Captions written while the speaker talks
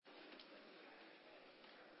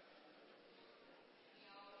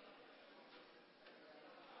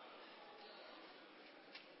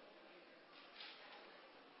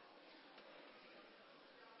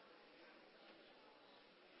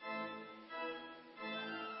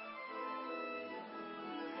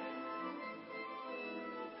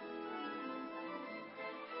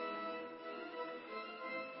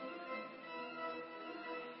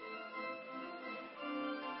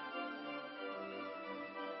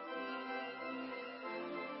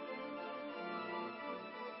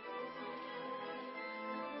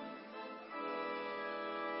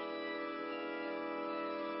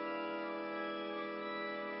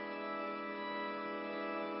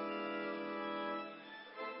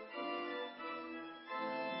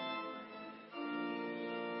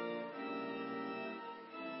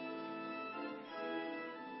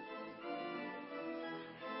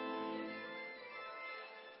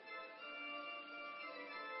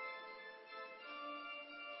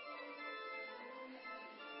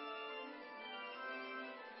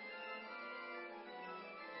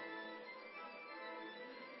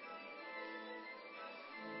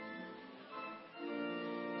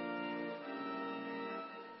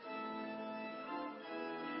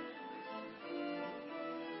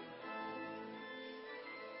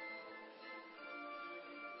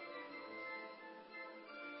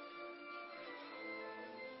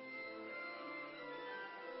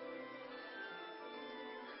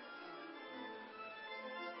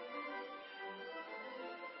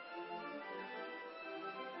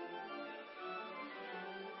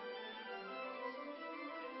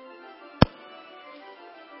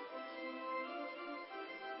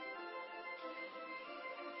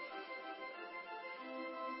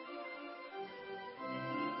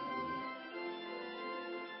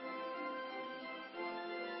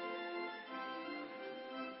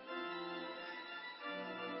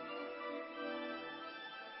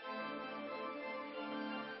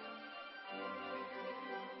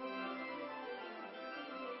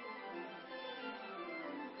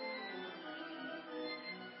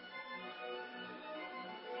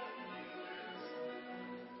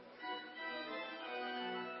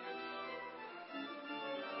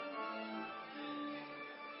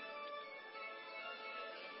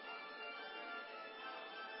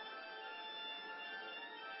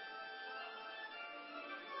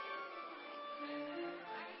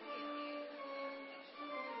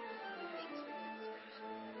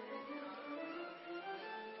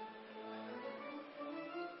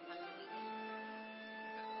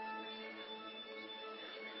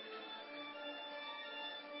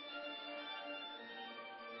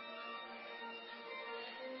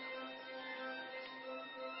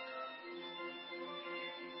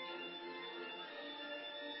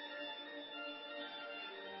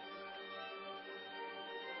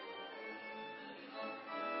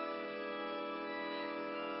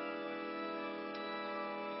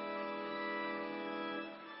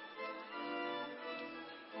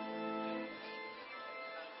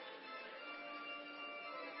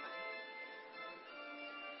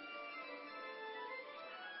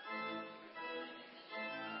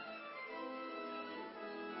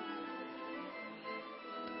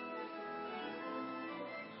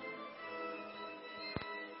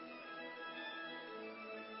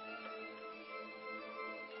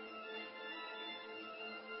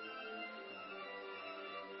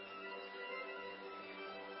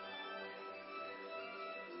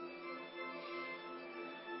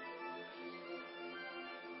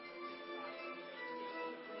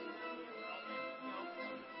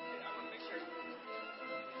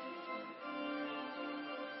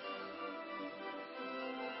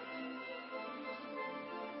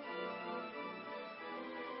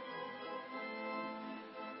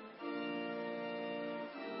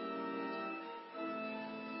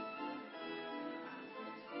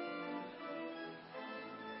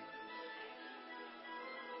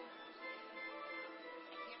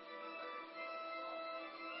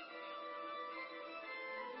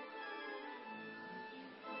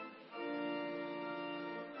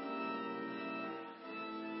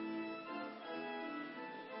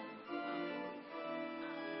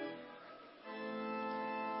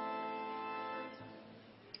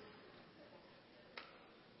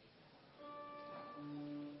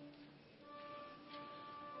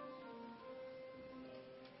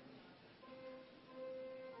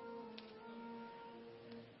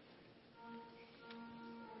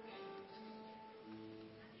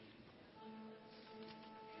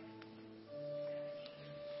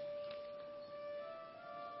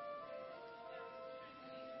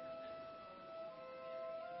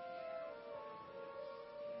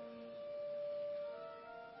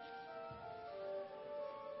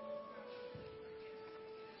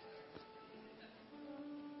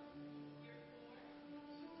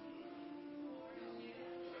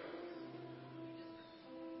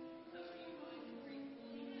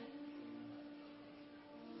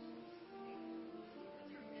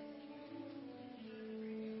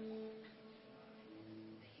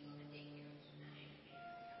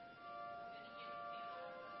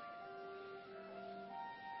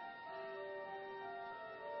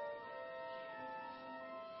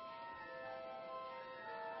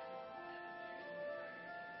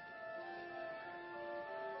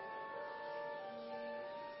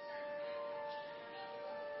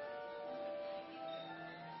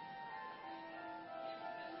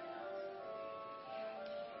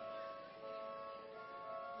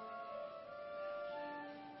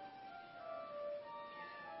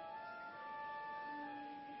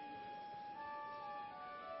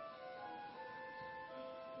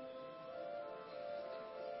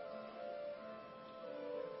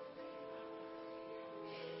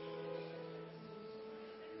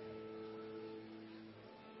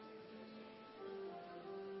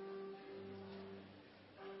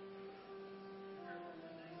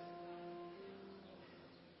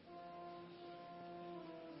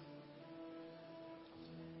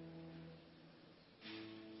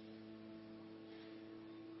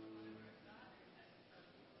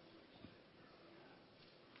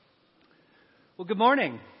Well, good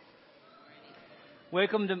morning.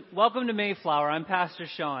 Welcome to Mayflower. I'm Pastor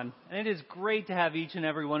Sean, and it is great to have each and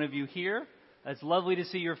every one of you here. It's lovely to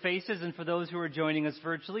see your faces, and for those who are joining us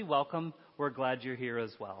virtually, welcome. We're glad you're here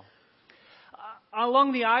as well.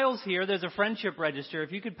 Along the aisles here, there's a friendship register.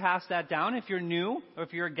 If you could pass that down, if you're new or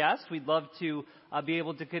if you're a guest, we'd love to be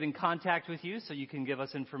able to get in contact with you, so you can give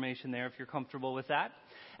us information there if you're comfortable with that.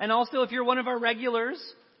 And also, if you're one of our regulars,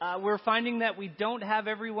 we're finding that we don't have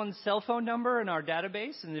everyone's cell phone number in our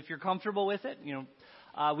database, and if you're comfortable with it,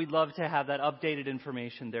 we'd love to have that updated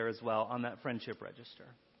information there as well on that friendship register.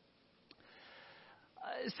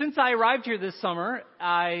 Since I arrived here this summer,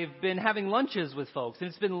 I've been having lunches with folks, and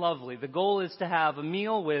it's been lovely. The goal is to have a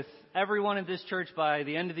meal with everyone in this church by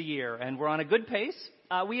the end of the year, and we're on a good pace.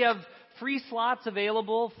 We have free slots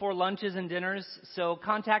available for lunches and dinners, so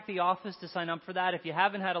contact the office to sign up for that. If you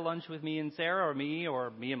haven't had a lunch with me and Sarah, or me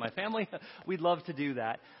and my family, we'd love to do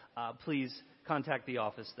that. Please contact the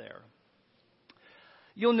office there.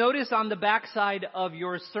 You'll notice on the backside of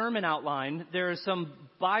your sermon outline, there is some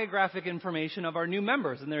biographic information of our new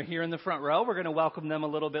members, and they're here in the front row. We're going to welcome them a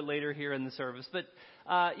little bit later here in the service. But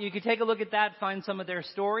you can take a look at that, find some of their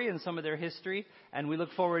story and some of their history, and we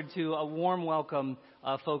look forward to a warm welcome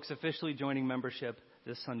of folks officially joining membership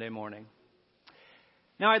this Sunday morning.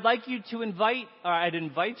 Now, I'd invite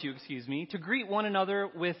you to greet one another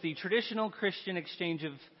with the traditional Christian exchange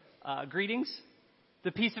of greetings.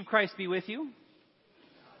 The peace of Christ be with you.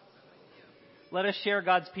 Let us share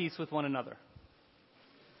God's peace with one another.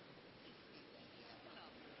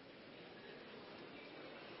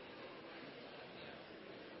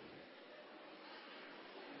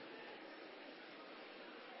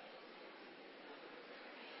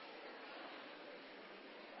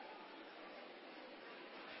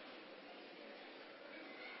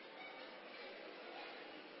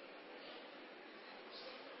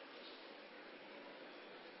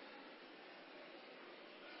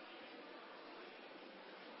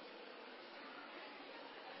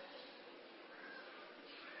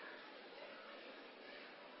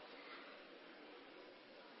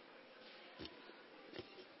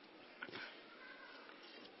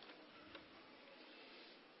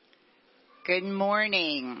 Good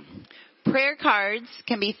morning. Prayer cards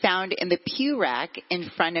can be found in the pew rack in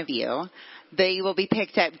front of you. They will be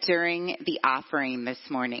picked up during the offering this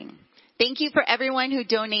morning. Thank you for everyone who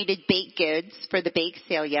donated baked goods for the bake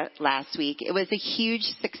sale last week. It was a huge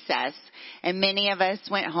success, and many of us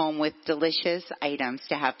went home with delicious items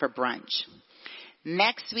to have for brunch.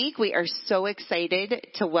 Next week, we are so excited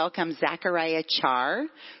to welcome Zachariah Char,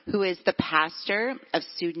 who is the pastor of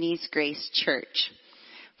Sudanese Grace Church.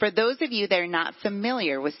 For those of you that are not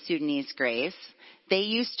familiar with Sudanese Grace, they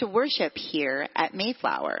used to worship here at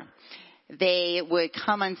Mayflower. They would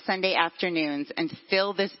come on Sunday afternoons and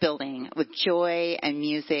fill this building with joy and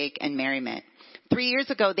music and merriment. 3 years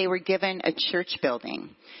ago, they were given a church building.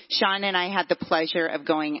 Sean and I had the pleasure of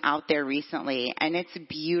going out there recently, and it's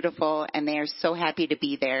beautiful, and they are so happy to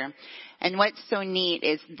be there. And what's so neat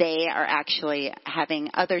is they are actually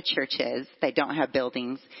having other churches that don't have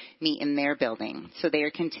buildings meet in their building. So they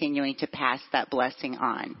are continuing to pass that blessing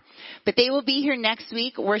on. But they will be here next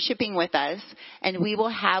week worshiping with us, and we will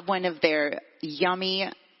have one of their yummy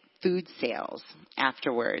food sales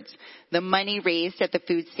afterwards. The money raised at the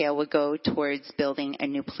food sale will go towards building a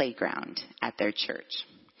new playground at their church.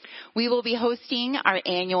 We will be hosting our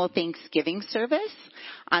annual Thanksgiving service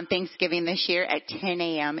on Thanksgiving this year at 10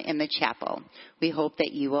 a.m. in the chapel. We hope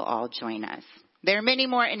that you will all join us. There are many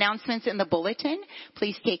more announcements in the bulletin.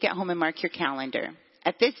 Please take it home and mark your calendar.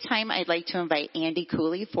 At this time, I'd like to invite Andy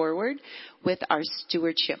Cooley forward with our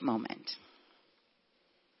stewardship moment.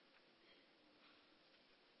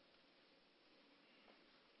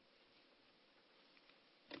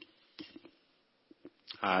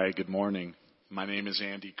 Hi, good morning. My name is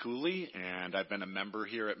Andy Cooley, and I've been a member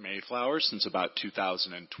here at Mayflower since about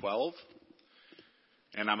 2012,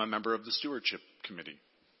 and I'm a member of the Stewardship Committee.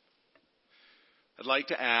 I'd like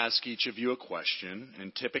to ask each of you a question,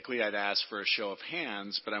 and typically I'd ask for a show of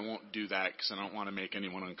hands, but I won't do that because I don't want to make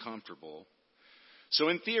anyone uncomfortable. So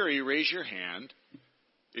in theory, raise your hand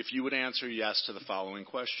if you would answer yes to the following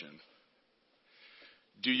question.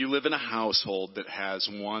 Do you live in a household that has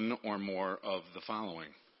one or more of the following?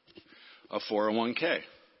 A 401k,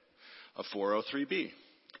 a 403b,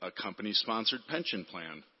 a company-sponsored pension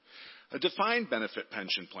plan, a defined benefit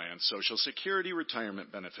pension plan, Social Security retirement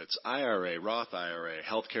benefits, IRA, Roth IRA,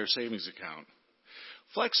 healthcare savings account,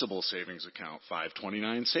 flexible savings account,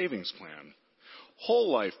 529 savings plan, whole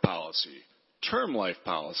life policy, term life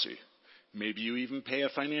policy. Maybe you even pay a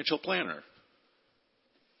financial planner.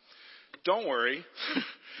 Don't worry.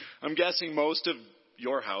 I'm guessing most of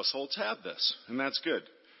your households have this, and that's good.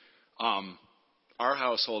 Our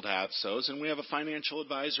household has those, and we have a financial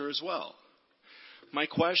advisor as well. My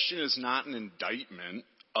question is not an indictment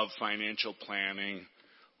of financial planning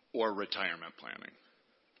or retirement planning.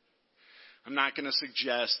 I'm not going to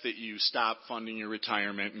suggest that you stop funding your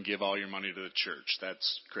retirement and give all your money to the church.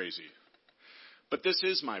 That's crazy. But this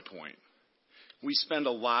is my point. We spend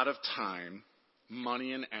a lot of time,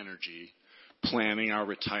 money, and energy planning our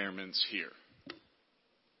retirements here.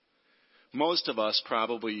 Most of us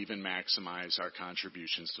probably even maximize our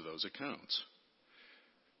contributions to those accounts.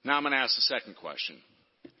 Now I'm going to ask the second question.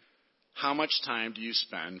 How much time do you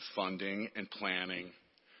spend funding and planning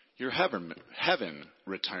your heaven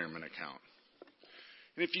retirement account?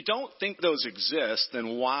 And if you don't think those exist,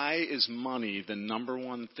 then why is money the number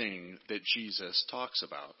one thing that Jesus talks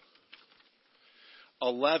about?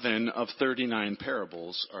 11 of 39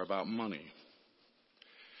 parables are about money.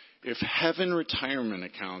 If heaven retirement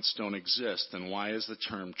accounts don't exist, then why is the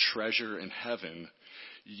term treasure in heaven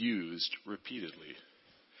used repeatedly?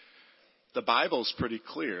 The Bible's pretty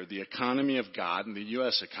clear. The economy of God and the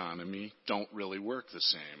U.S. economy don't really work the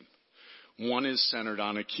same. One is centered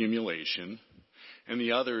on accumulation, and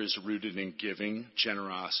the other is rooted in giving,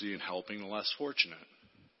 generosity, and helping the less fortunate.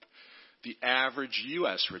 The average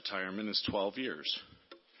U.S. retirement is 12 years.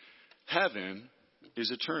 Heaven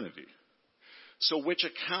is eternity. So which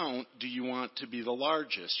account do you want to be the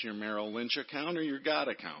largest, your Merrill Lynch account or your God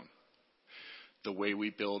account? The way we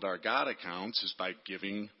build our God accounts is by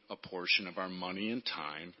giving a portion of our money and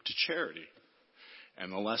time to charity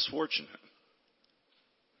and the less fortunate.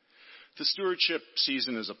 The stewardship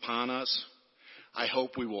season is upon us. I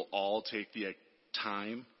hope we will all take the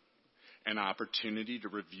time and opportunity to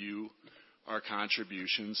review our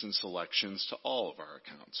contributions and selections to all of our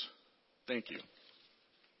accounts. Thank you.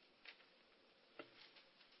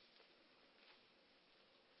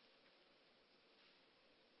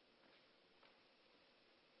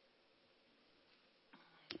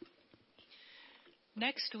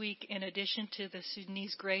 Next week, in addition to the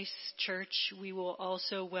Sudanese Grace Church, we will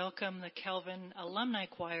also welcome the Calvin Alumni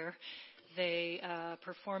Choir. They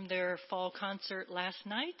performed their fall concert last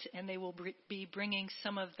night, and they will be bringing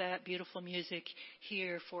some of that beautiful music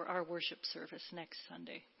here for our worship service next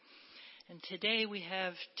Sunday. And today we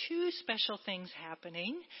have two special things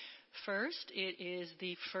happening. First, it is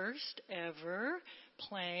the first ever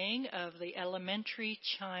playing of the elementary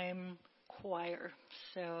chime choir.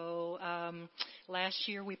 So last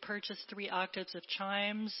year we purchased 3 octaves of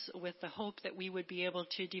chimes with the hope that we would be able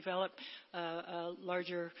to develop a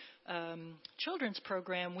larger children's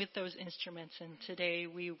program with those instruments. And today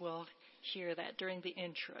we will hear that during the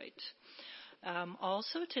introit.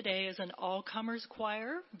 Also today is an all-comers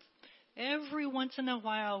choir. Every once in a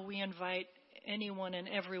while we invite anyone and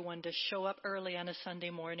everyone to show up early on a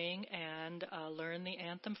Sunday morning and learn the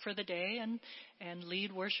anthem for the day and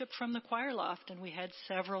lead worship from the choir loft. And we had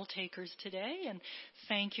several takers today, and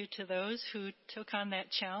thank you to those who took on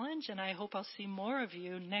that challenge, and I hope I'll see more of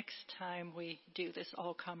you next time we do this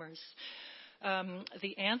all-comers.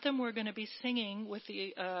 The anthem we're going to be singing with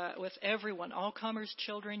everyone, all comers,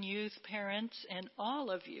 children, youth, parents, and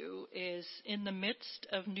all of you, is in the midst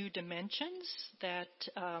of new dimensions that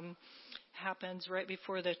happens right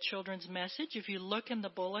before the children's message. If you look in the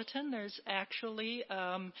bulletin, there's actually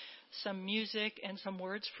some music and some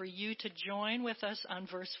words for you to join with us on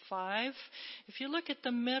verse 5. If you look at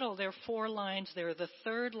the middle, there are 4 lines there. The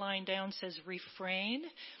third line down says refrain.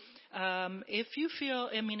 If you feel,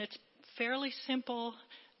 it's fairly simple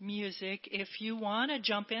music. If you want to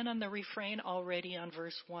jump in on the refrain already on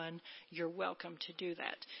verse 1, you're welcome to do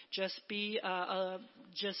that. Just be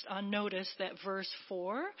just on notice that verse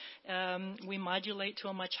 4, we modulate to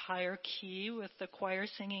a much higher key with the choir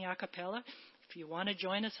singing a cappella. If you want to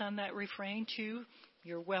join us on that refrain too,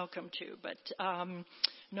 you're welcome to. But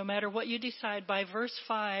no matter what you decide, by verse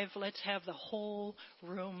 5, let's have the whole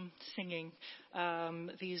room singing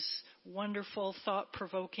these wonderful,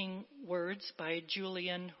 thought-provoking words by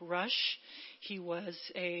Julian Rush. He was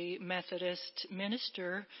a Methodist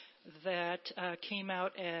minister that came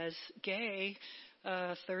out as gay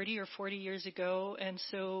 30 or 40 years ago. And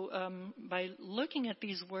so by looking at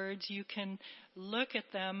these words, you can look at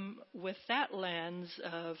them with that lens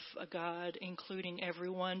of God, including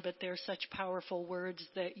everyone, but they're such powerful words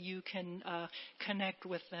that you can connect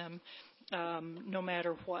with them no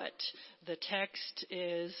matter what. The text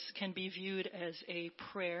can be viewed as a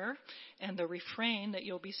prayer, and the refrain that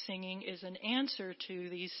you'll be singing is an answer to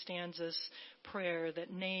these stanzas prayer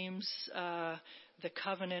that names the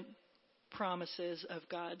covenant promises of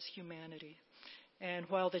God's humanity. And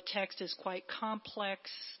while the text is quite complex,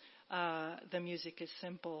 the music is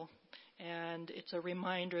simple. And it's a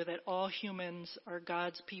reminder that all humans are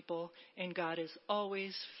God's people, and God is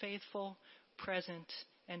always faithful, present,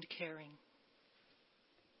 and caring.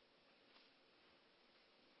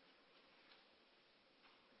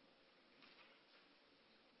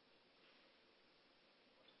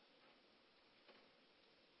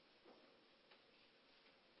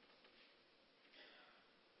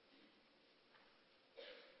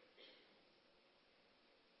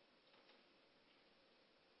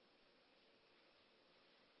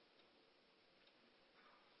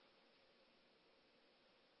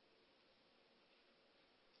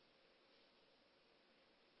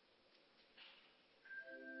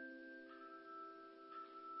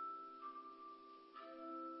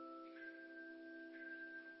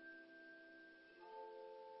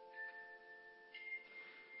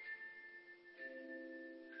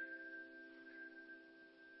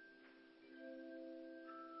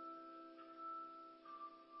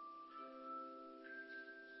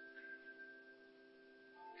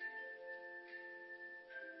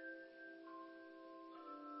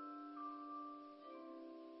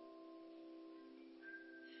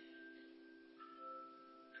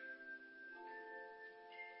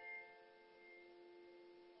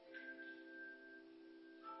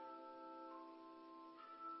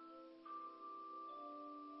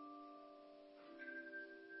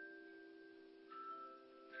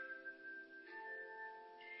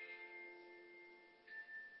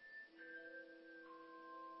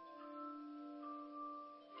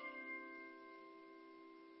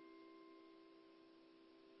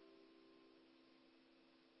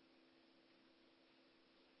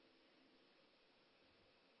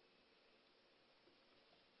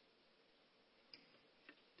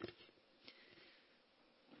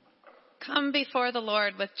 Come before the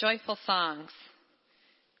Lord with joyful songs,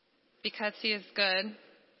 because he is good,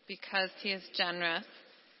 because he is generous,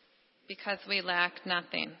 because we lack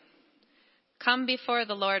nothing. Come before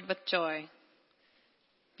the Lord with joy,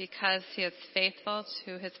 because he is faithful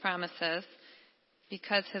to his promises,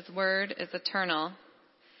 because his word is eternal.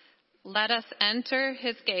 Let us enter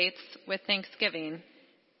his gates with thanksgiving,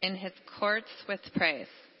 in his courts with praise.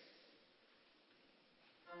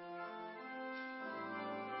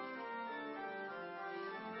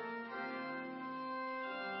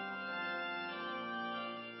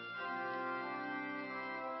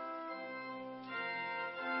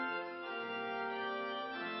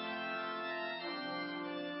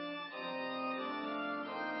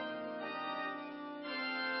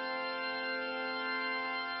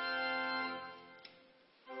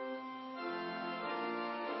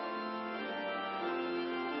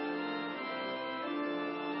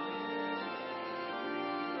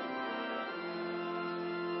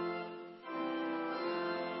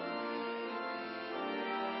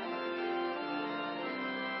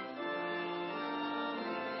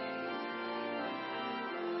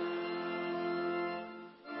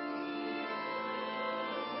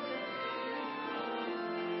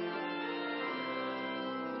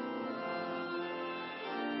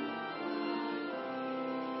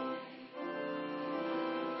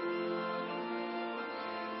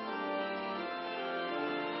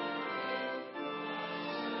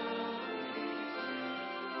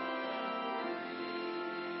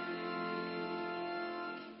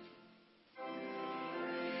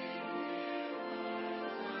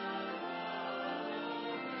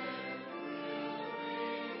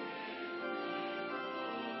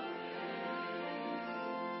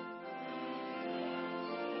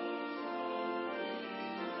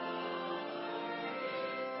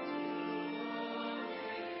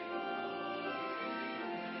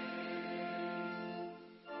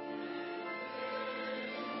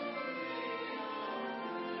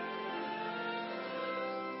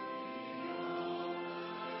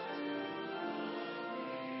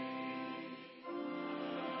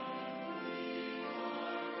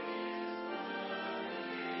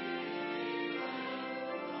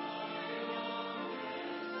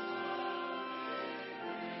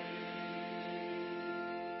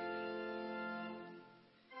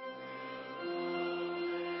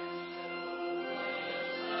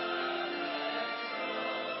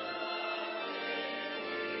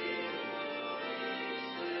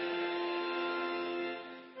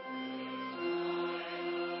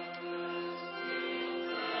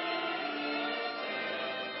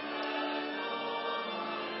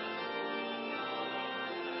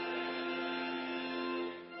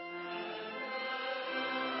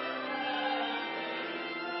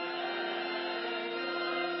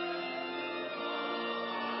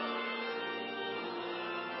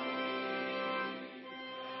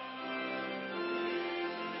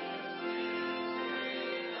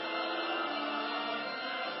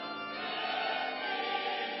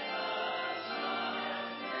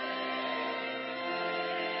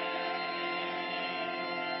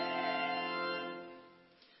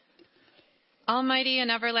 Almighty and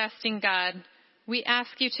everlasting God, we ask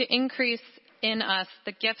you to increase in us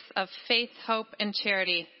the gifts of faith, hope, and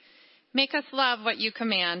charity. Make us love what you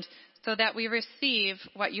command so that we receive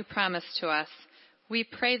what you promise to us. We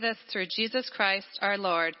pray this through Jesus Christ, our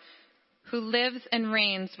Lord, who lives and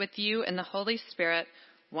reigns with you in the Holy Spirit,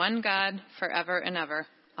 one God, forever and ever.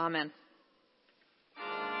 Amen.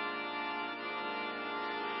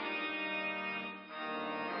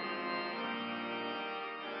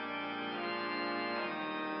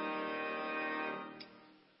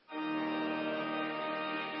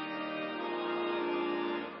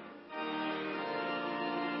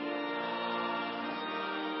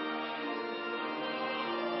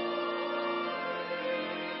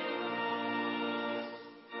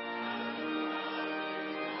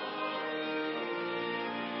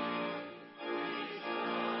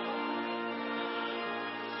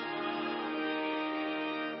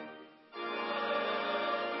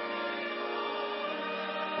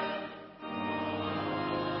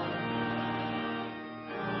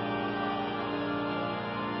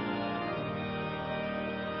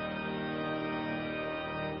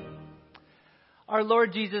 Our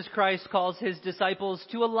Lord Jesus Christ calls his disciples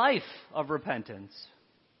to a life of repentance.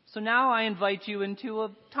 So now I invite you into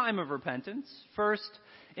a time of repentance. First,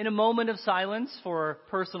 in a moment of silence for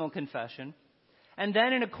personal confession. And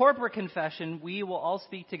then in a corporate confession, we will all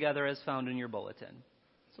speak together as found in your bulletin.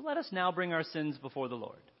 So let us now bring our sins before the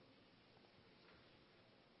Lord.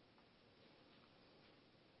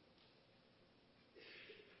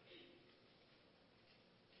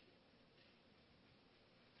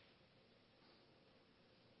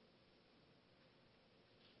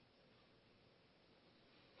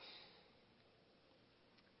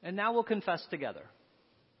 And now we'll confess together.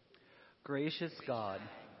 Gracious God,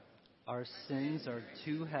 our sins are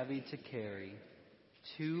too heavy to carry,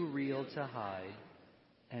 too real to hide,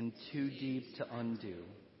 and too deep to undo.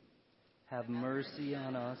 Have mercy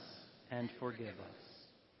on us and forgive us.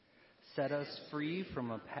 Set us free from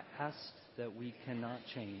a past that we cannot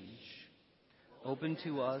change. Open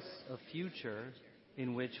to us a future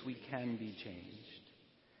in which we can be changed.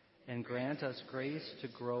 And grant us grace to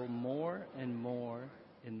grow more and more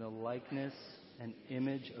in the likeness and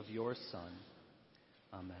image of your Son.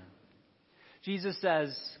 Amen. Jesus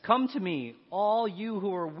says, "Come to me, all you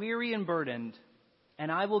who are weary and burdened,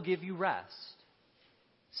 and I will give you rest."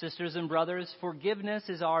 Sisters and brothers, forgiveness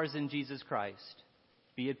is ours in Jesus Christ.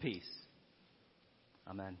 Be at peace.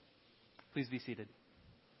 Amen. Please be seated.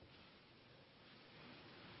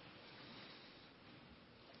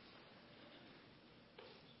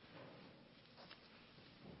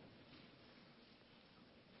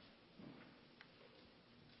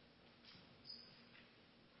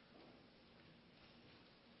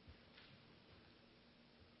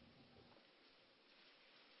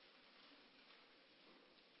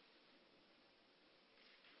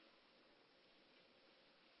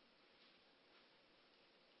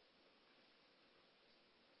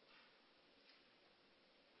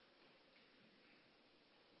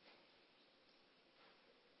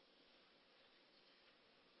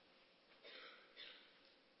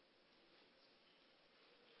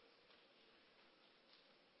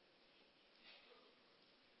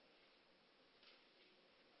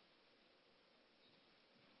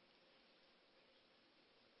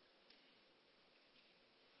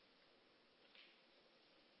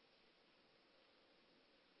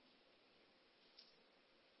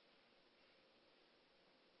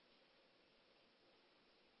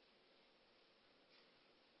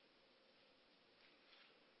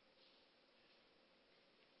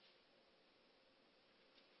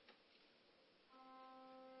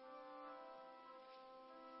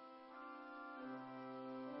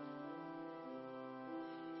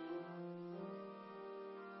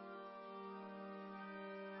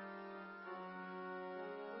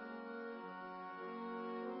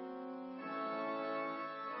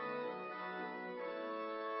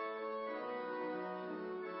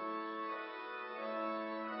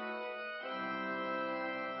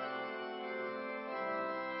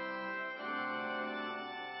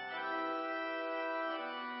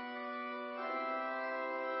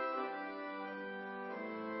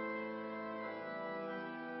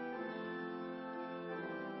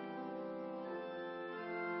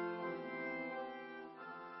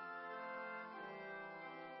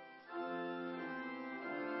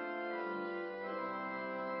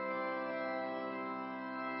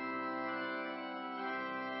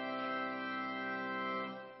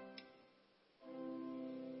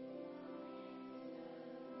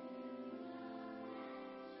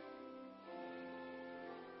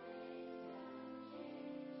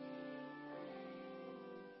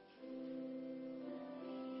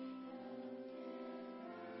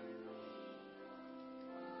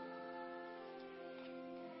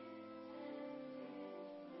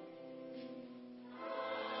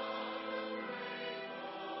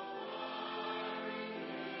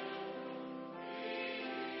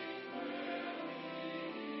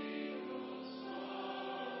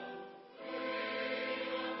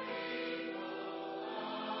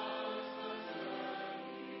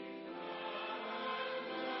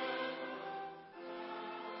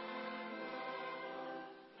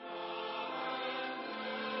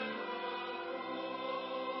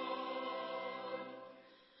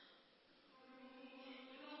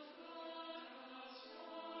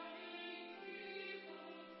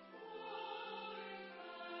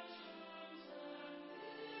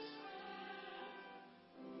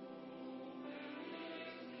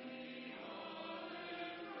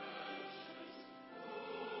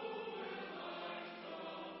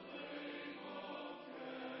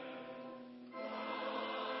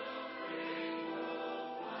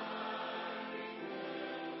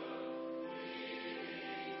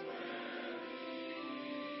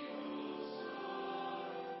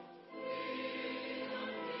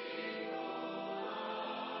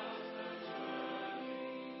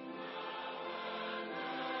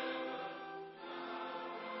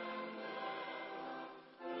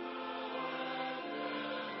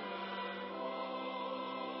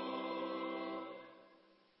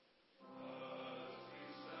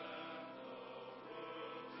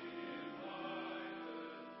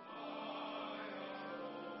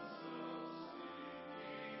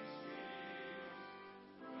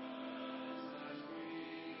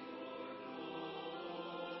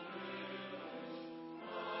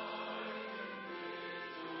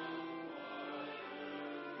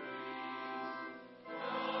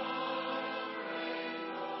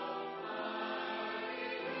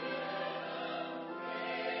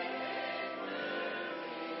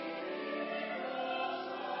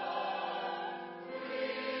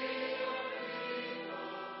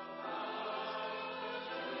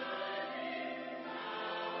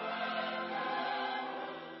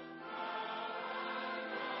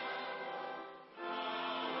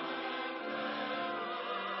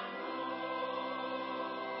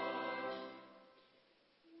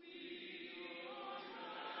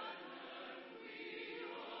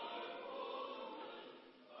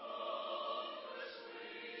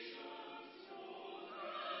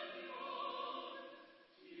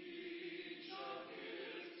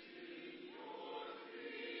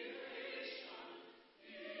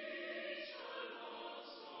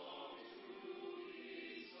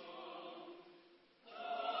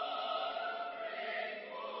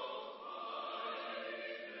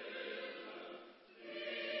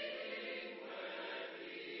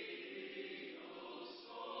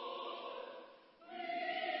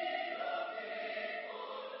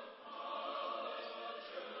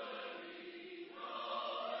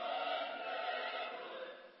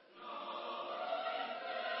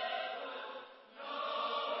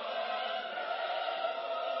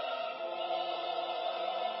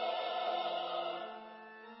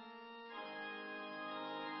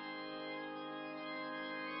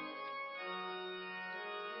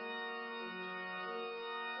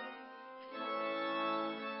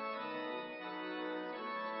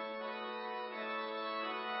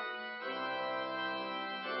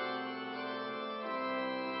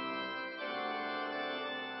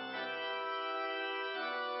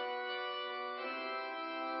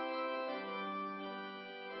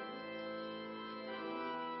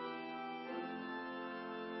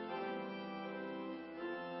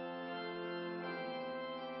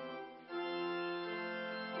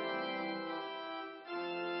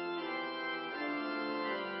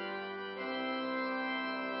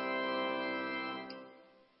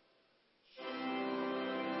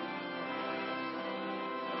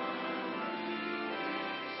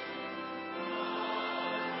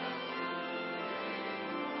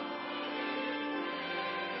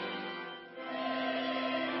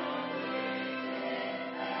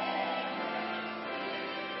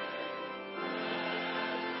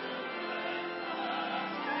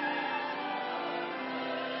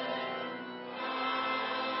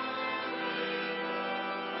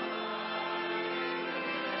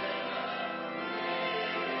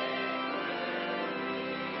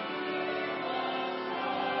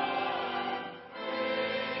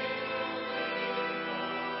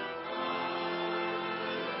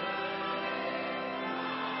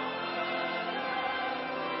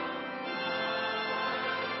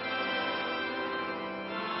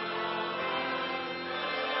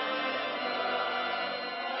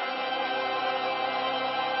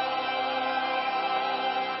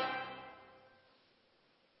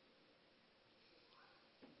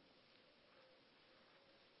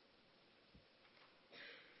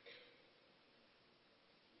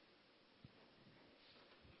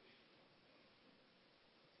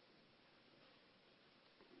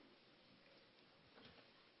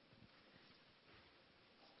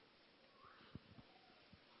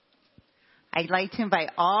 I'd like to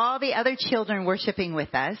invite all the other children worshiping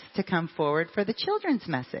with us to come forward for the children's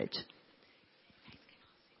message.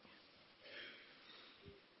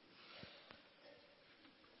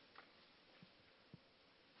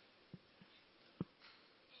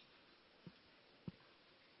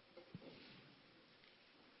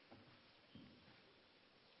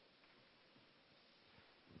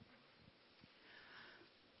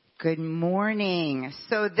 Good morning.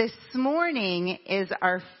 So this morning is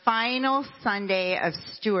our final Sunday of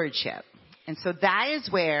stewardship. And so that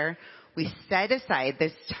is where we set aside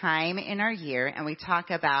this time in our year and we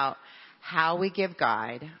talk about how we give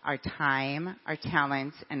God our time, our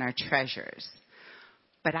talents, and our treasures.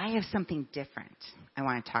 But I have something different I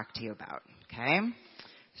want to talk to you about, okay?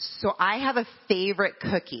 So I have a favorite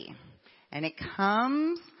cookie, and it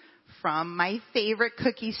comes from my favorite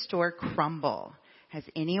cookie store, Crumble. Has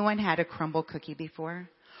anyone had a Crumble cookie before?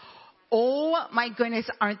 Oh my goodness,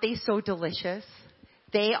 aren't they so delicious?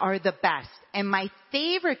 They are the best. And my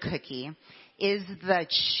favorite cookie is the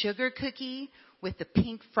sugar cookie with the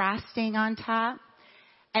pink frosting on top.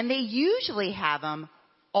 And they usually have them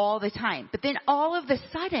all the time. But then all of a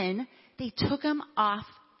sudden, they took them off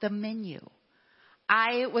the menu.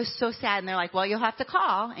 I was so sad. And they're like, well, you'll have to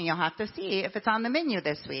call and you'll have to see if it's on the menu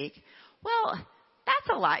this week. Well, that's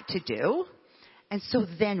a lot to do. And so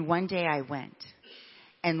then one day I went,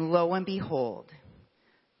 and lo and behold,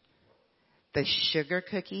 the sugar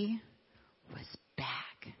cookie was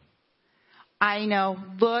back. I know,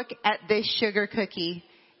 look at this sugar cookie.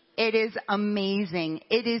 It is amazing.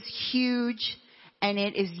 It is huge, and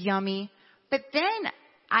it is yummy. But then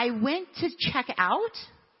I went to check out,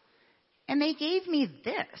 and they gave me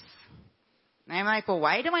this. And I'm like, well,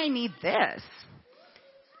 why do I need this?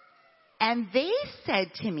 And they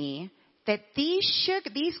said to me, that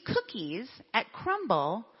these cookies at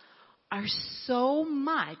Crumble are so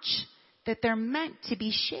much that they're meant to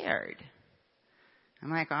be shared.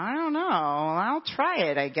 I'm like, I don't know. I'll try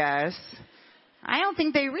it, I guess. I don't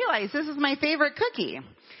think they realize this is my favorite cookie.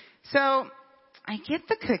 So I get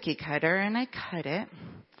the cookie cutter and I cut it.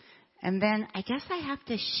 And then I guess I have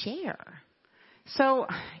to share. So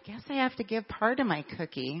I guess I have to give part of my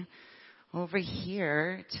cookie over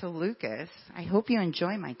here to Lucas. I hope you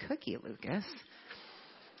enjoy my cookie, Lucas.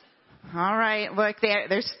 All right, look,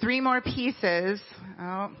 there's 3 more pieces.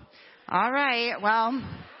 Oh, all right, well,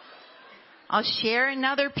 I'll share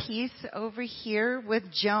another piece over here with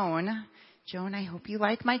Joan. Joan, I hope you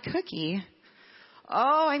like my cookie.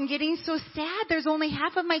 Oh, I'm getting so sad. There's only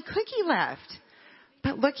half of my cookie left.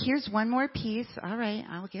 But look, here's one more piece. All right,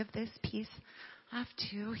 I'll give this piece off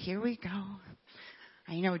too. Here we go.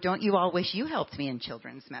 I know, don't you all wish you helped me in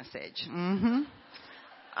children's message? Mm-hmm.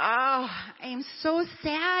 Oh, I am so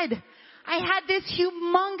sad. I had this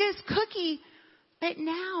humongous cookie, but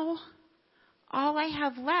now all I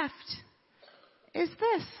have left is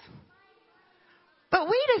this. But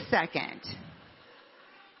wait a second.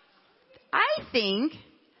 I think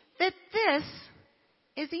that this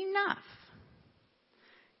is enough.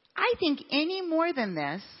 I think any more than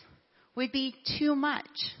this would be too much.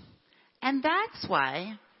 And that's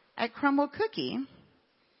why at Crumble Cookie,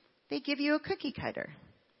 they give you a cookie cutter.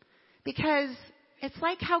 Because it's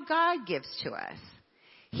like how God gives to us.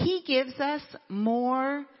 He gives us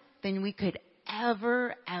more than we could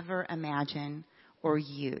ever imagine or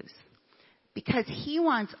use. Because He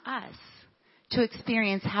wants us to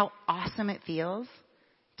experience how awesome it feels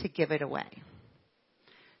to give it away.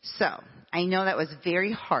 So, I know that was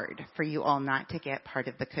very hard for you all not to get part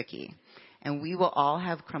of the cookie. And we will all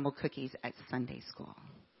have Crumble cookies at Sunday school.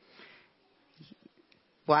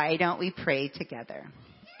 Why don't we pray together?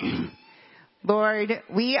 Lord,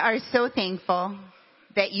 we are so thankful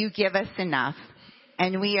that you give us enough.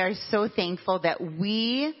 And we are so thankful that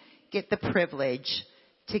we get the privilege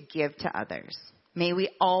to give to others. May we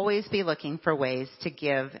always be looking for ways to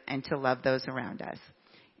give and to love those around us.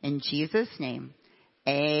 In Jesus' name,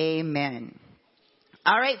 amen.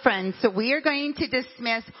 All right, friends, so we are going to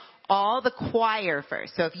dismiss all the choir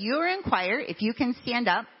first. So if you are in choir, if you can stand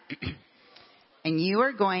up, and you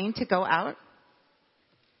are going to go out.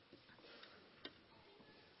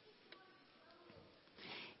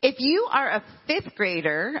 If you are a 5th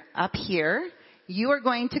grader up here, you are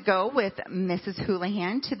going to go with Mrs.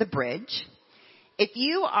 Houlihan to the bridge. If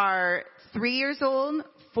you are 3 years old,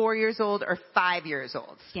 4 years old, or 5 years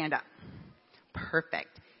old, stand up.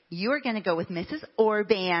 Perfect. You are going to go with Mrs.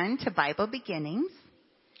 Orban to Bible Beginnings.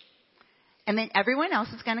 And then everyone else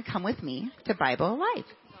is going to come with me to Bible Alive.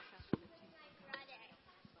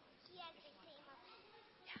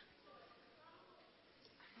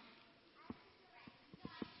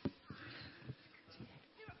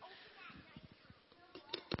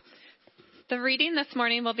 The reading this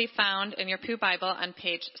morning will be found in your Pew Bible on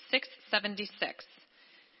page 676.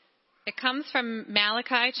 It comes from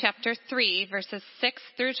Malachi chapter 3, verses 6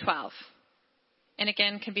 through 12. And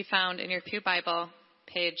again can be found in your Pew Bible,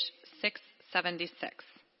 page 676.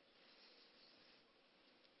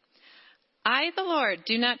 I, the Lord,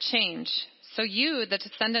 do not change, so you, the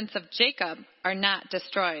descendants of Jacob, are not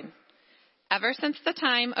destroyed. Ever since the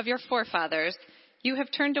time of your forefathers, you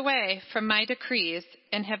have turned away from my decrees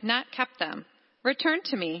and have not kept them. Return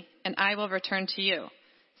to me, and I will return to you,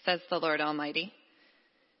 says the Lord Almighty.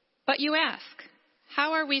 But you ask,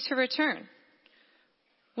 how are we to return?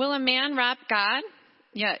 Will a man rob God?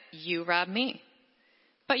 Yet you rob me.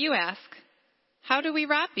 But you ask, how do we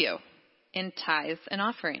rob you? In tithes and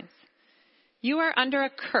offerings. You are under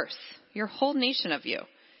a curse, your whole nation of you,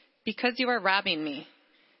 because you are robbing me.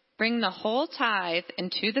 Bring the whole tithe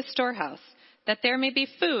into the storehouse, that there may be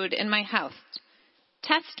food in my house.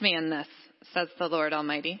 Test me in this, says the Lord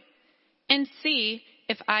Almighty, and see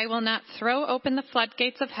if I will not throw open the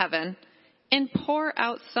floodgates of heaven and pour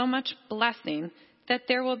out so much blessing that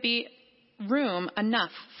there will be room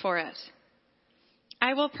enough for it.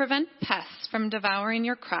 I will prevent pests from devouring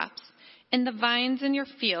your crops, and the vines in your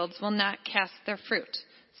fields will not cast their fruit,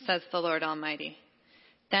 says the Lord Almighty.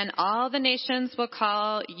 Then all the nations will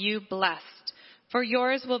call you blessed, for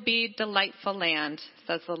yours will be delightful land,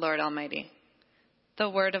 says the Lord Almighty. The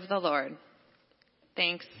word of the Lord.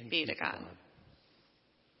 Thanks be to God.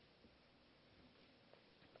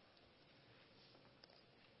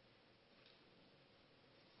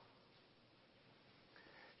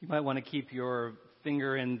 You might want to keep your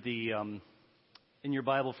finger in your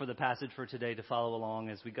Bible for the passage for today to follow along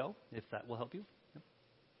as we go, if that will help you. Yep.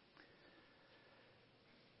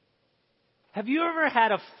 Have you ever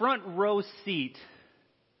had a front row seat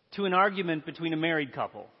to an argument between a married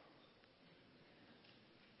couple?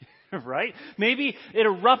 Right? Maybe it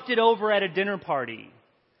erupted over at a dinner party.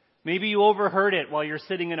 Maybe you overheard it while you're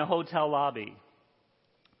sitting in a hotel lobby.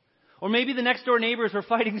 Or maybe the next door neighbors were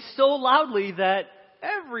fighting so loudly that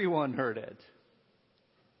everyone heard it.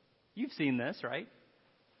 You've seen this, right?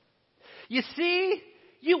 You see,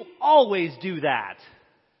 you always do that.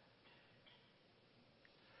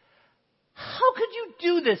 How could you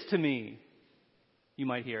do this to me? You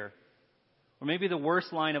might hear. Or maybe the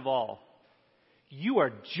worst line of all. You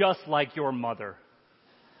are just like your mother.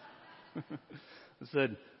 I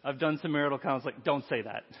said, I've done some marital counseling. Don't say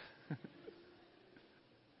that.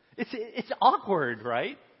 It's awkward,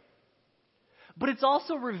 right? But it's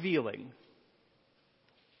also revealing.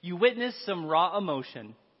 You witness some raw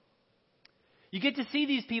emotion. You get to see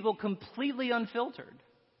these people completely unfiltered.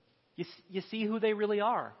 You see who they really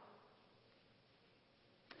are.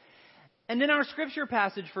 And in our scripture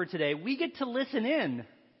passage for today, we get to listen in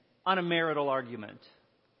on a marital argument.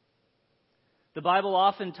 The Bible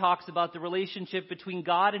often talks about the relationship between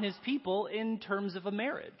God and his people in terms of a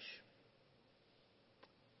marriage.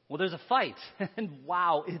 Well, there's a fight, and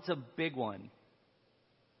wow, it's a big one.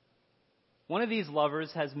 One of these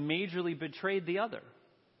lovers has majorly betrayed the other.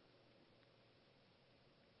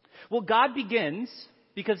 Well, God begins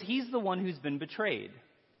because he's the one who's been betrayed.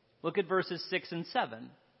 Look at verses 6 and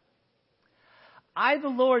 7. I, the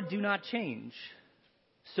Lord, do not change.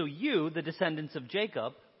 So you, the descendants of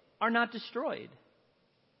Jacob, are not destroyed.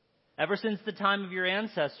 Ever since the time of your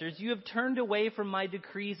ancestors, you have turned away from my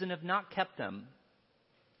decrees and have not kept them.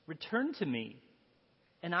 Return to me,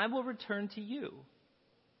 and I will return to you,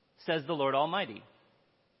 says the Lord Almighty.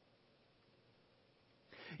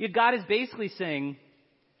 Yet God is basically saying,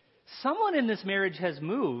 someone in this marriage has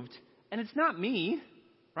moved, and it's not me,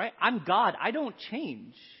 right? I'm God. I don't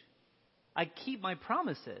change. I keep my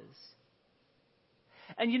promises.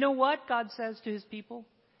 And you know what God says to his people?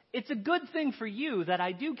 It's a good thing for you that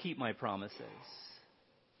I do keep my promises.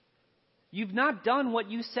 You've not done what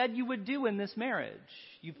you said you would do in this marriage.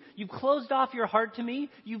 You've closed off your heart to me.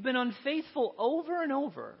 You've been unfaithful over and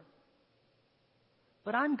over.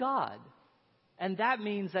 But I'm God. And that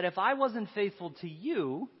means that if I wasn't faithful to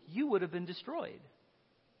you, you would have been destroyed.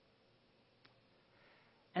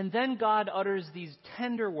 And then God utters these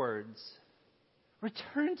tender words.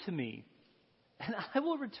 Return to me, and I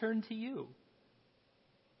will return to you.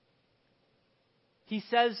 He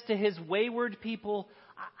says to his wayward people,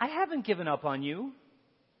 I haven't given up on you.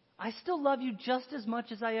 I still love you just as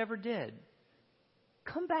much as I ever did.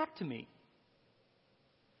 Come back to me.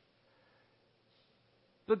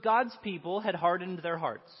 But God's people had hardened their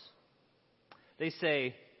hearts. They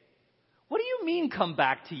say, what do you mean come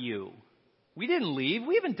back to you? We didn't leave.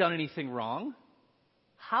 We haven't done anything wrong.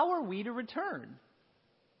 How are we to return?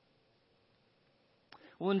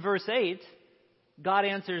 Well, in verse 8, God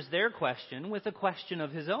answers their question with a question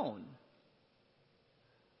of his own.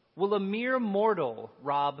 Will a mere mortal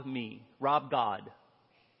rob me, rob God?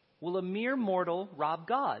 Will a mere mortal rob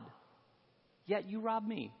God? Yet you rob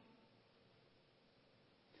me.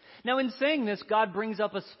 Now, in saying this, God brings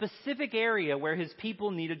up a specific area where his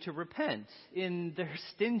people needed to repent in their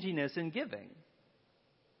stinginess in giving.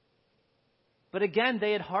 But again,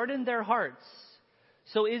 they had hardened their hearts.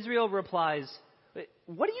 So Israel replies,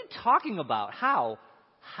 "What are you talking about? How?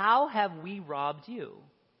 How have we robbed you?"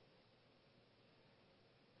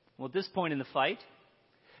 Well, at this point in the fight,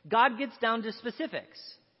 God gets down to specifics.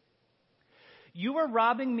 You are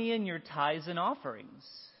robbing me in your tithes and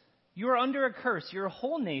offerings. You are under a curse, your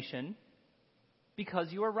whole nation,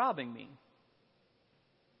 because you are robbing me.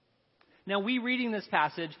 Now, we reading this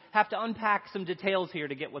passage have to unpack some details here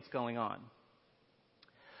to get what's going on.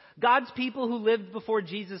 God's people who lived before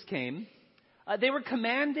Jesus came, they were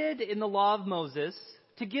commanded in the law of Moses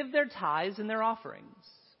to give their tithes and their offerings.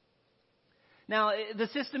 Now, the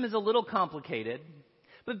system is a little complicated,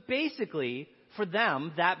 but basically, for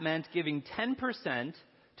them, that meant giving 10%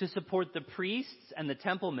 to support the priests and the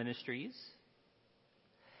temple ministries.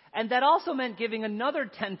 And that also meant giving another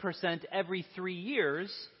 10% every 3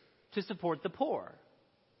 years to support the poor.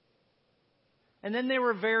 And then there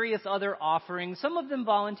were various other offerings, some of them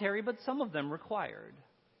voluntary, but some of them required.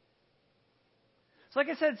 So like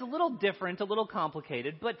I said, it's a little different, a little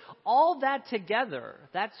complicated, but all that together,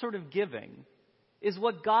 that sort of giving, is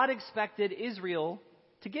what God expected Israel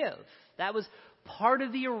to give. That was part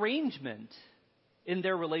of the arrangement in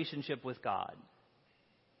their relationship with God.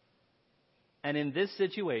 And in this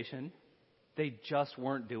situation, they just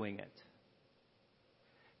weren't doing it.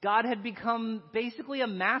 God had become basically a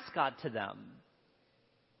mascot to them.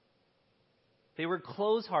 They were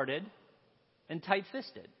close-hearted and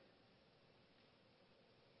tight-fisted.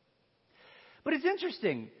 But it's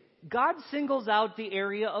interesting. God singles out the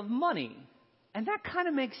area of money, and that kind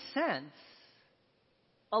of makes sense.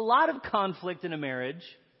 A lot of conflict in a marriage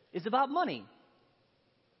is about money.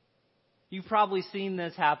 You've probably seen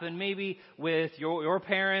this happen, maybe with your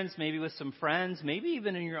parents, maybe with some friends, maybe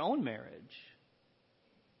even in your own marriage.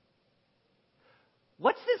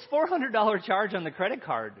 What's this $400 charge on the credit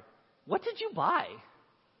card? What did you buy?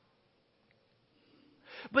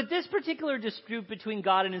 But this particular dispute between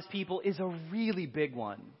God and his people is a really big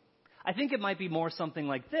one. I think it might be more something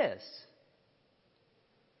like this.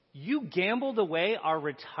 You gambled away our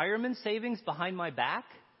retirement savings behind my back?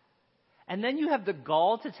 And then you have the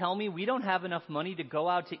gall to tell me we don't have enough money to go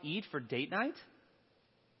out to eat for date night?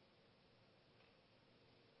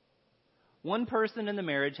 One person in the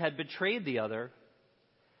marriage had betrayed the other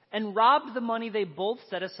and robbed the money they both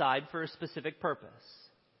set aside for a specific purpose.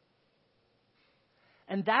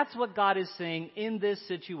 And that's what God is saying in this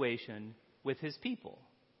situation with his people.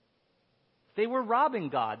 They were robbing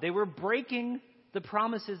God. They were breaking the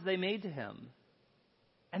promises they made to him.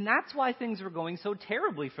 And that's why things were going so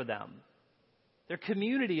terribly for them. Their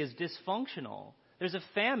community is dysfunctional. There's a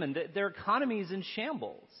famine. Their economy is in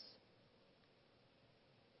shambles.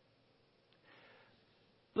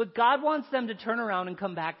 But God wants them to turn around and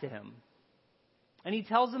come back to him. And he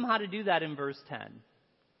tells them how to do that in verse 10.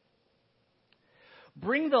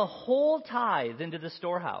 Bring the whole tithe into the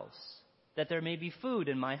storehouse, that there may be food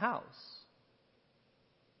in my house.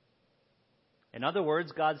 In other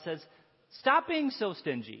words, God says, stop being so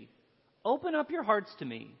stingy. Open up your hearts to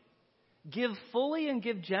me. Give fully and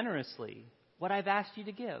give generously what I've asked you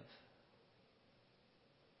to give.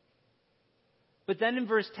 But then in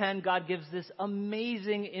verse 10, God gives this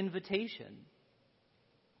amazing invitation.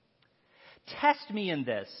 Test me in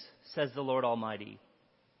this, says the Lord Almighty,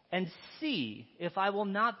 and see if I will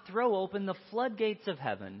not throw open the floodgates of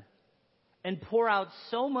heaven and pour out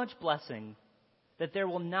so much blessing that there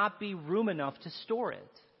will not be room enough to store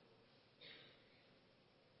it.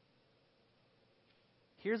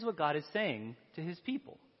 Here's what God is saying to his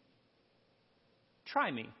people.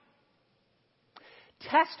 Try me.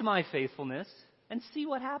 Test my faithfulness and see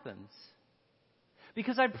what happens.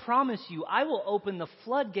 Because I promise you, I will open the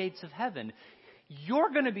floodgates of heaven.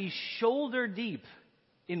 You're going to be shoulder deep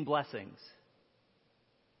in blessings.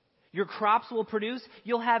 Your crops will produce.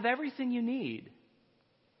 You'll have everything you need.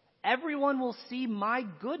 Everyone will see my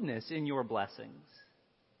goodness in your blessings.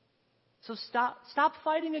 So stop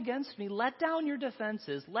fighting against me. Let down your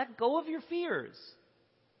defenses. Let go of your fears.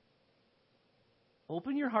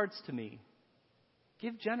 Open your hearts to me.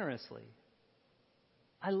 Give generously.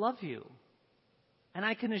 I love you. And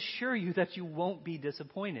I can assure you that you won't be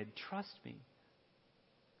disappointed. Trust me.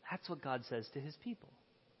 That's what God says to his people.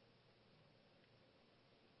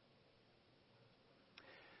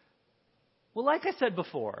 Well, like I said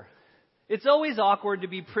before, it's always awkward to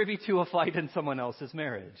be privy to a fight in someone else's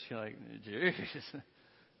marriage. You're like, jeez.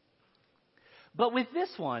 But with this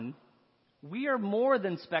one, we are more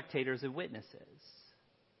than spectators and witnesses.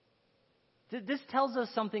 This tells us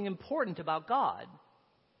something important about God.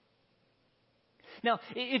 Now,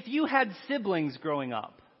 if you had siblings growing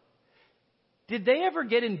up, did they ever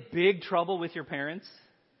get in big trouble with your parents?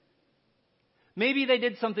 Maybe they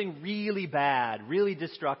did something really bad, really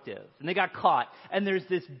destructive, and they got caught, and there's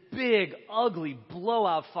this big, ugly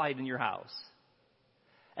blowout fight in your house.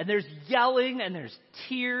 And there's yelling, and there's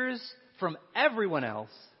tears from everyone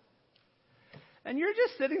else. And you're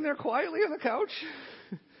just sitting there quietly on the couch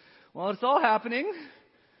while it's all happening.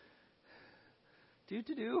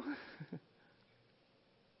 Do.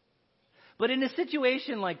 But in a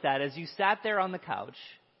situation like that, as you sat there on the couch,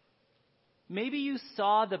 maybe you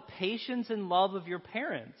saw the patience and love of your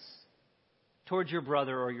parents towards your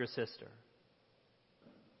brother or your sister.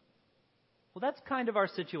 Well, that's kind of our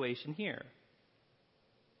situation here.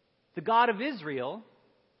 The God of Israel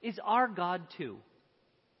is our God too.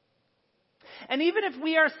 And even if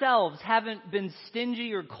we ourselves haven't been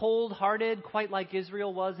stingy or cold-hearted quite like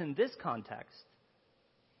Israel was in this context,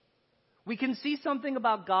 we can see something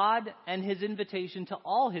about God and his invitation to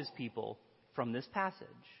all his people from this passage.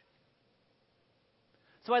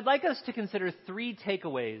 So I'd like us to consider 3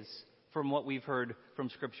 takeaways from what we've heard from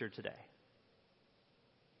Scripture today.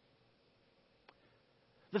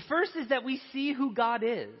 The first is that we see who God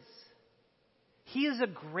is. He is a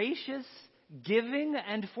gracious, giving,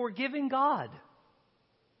 and forgiving God.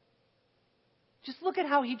 Just look at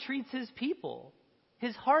how he treats his people.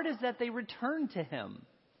 His heart is that they return to him.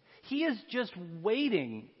 He is just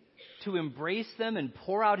waiting to embrace them and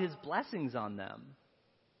pour out his blessings on them.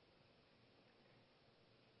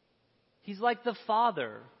 He's like the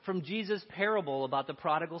father from Jesus' parable about the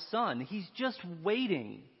prodigal son. He's just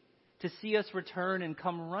waiting to see us return and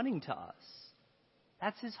come running to us.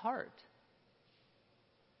 That's his heart.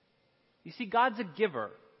 You see, God's a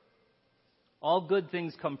giver. All good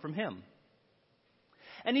things come from him.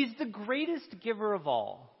 And he's the greatest giver of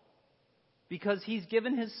all because he's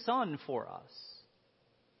given his son for us.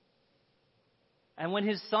 And when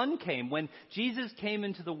his son came, when Jesus came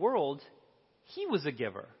into the world, he was a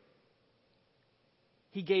giver.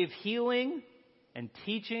 He gave healing and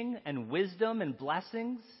teaching and wisdom and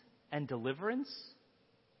blessings and deliverance.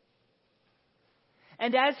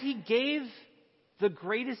 And as he gave the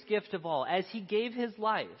greatest gift of all, as he gave his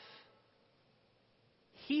life,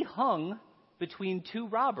 he hung between 2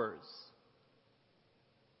 robbers.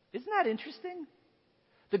 Isn't that interesting?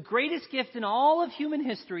 The greatest gift in all of human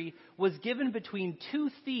history was given between 2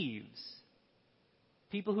 thieves,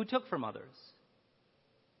 people who took from others.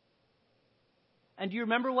 And do you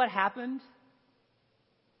remember what happened?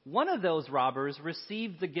 One of those robbers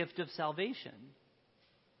received the gift of salvation.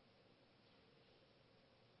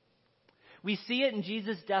 We see it in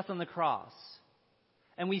Jesus' death on the cross.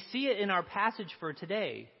 And we see it in our passage for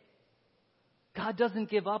today. God doesn't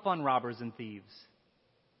give up on robbers and thieves.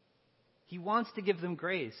 He wants to give them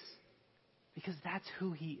grace because that's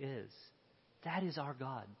who he is. That is our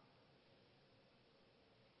God.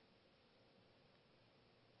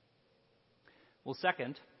 Well,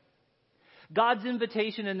 second, God's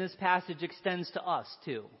invitation in this passage extends to us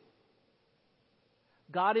too.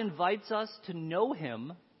 God invites us to know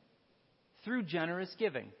him through generous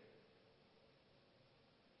giving.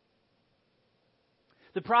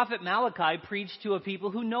 The prophet Malachi preached to a people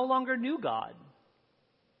who no longer knew God.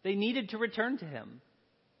 They needed to return to him.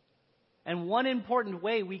 And one important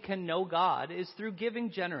way we can know God is through giving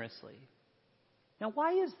generously. Now,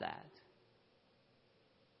 why is that?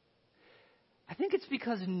 I think it's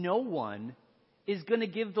because no one is going to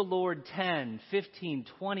give the Lord 10, 15,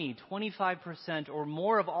 20, 25% or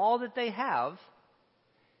more of all that they have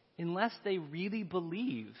unless they really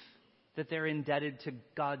believe that they're indebted to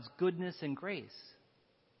God's goodness and grace.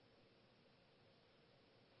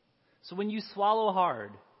 So when you swallow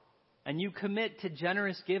hard and you commit to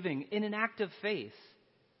generous giving in an act of faith,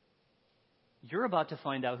 you're about to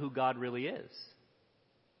find out who God really is.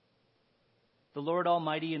 The Lord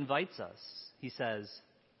Almighty invites us. He says,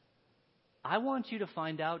 I want you to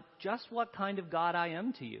find out just what kind of God I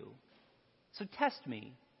am to you. So test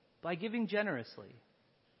me by giving generously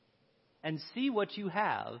and see what you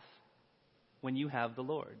have when you have the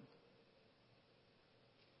Lord.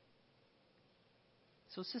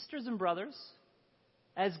 So sisters and brothers,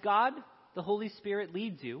 as God, the Holy Spirit,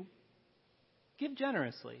 leads you, give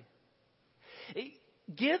generously.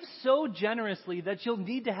 Give so generously that you'll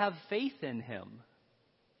need to have faith in him.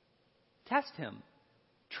 Test him.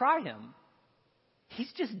 Try him.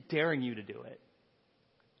 He's just daring you to do it.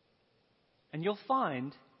 And you'll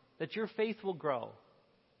find that your faith will grow.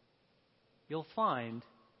 You'll find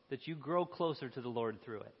that you grow closer to the Lord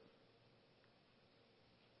through it.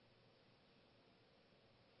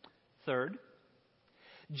 Third,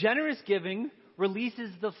 generous giving releases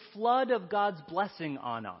the flood of God's blessing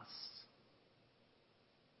on us.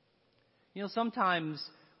 You know, sometimes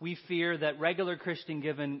we fear that regular Christian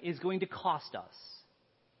giving is going to cost us.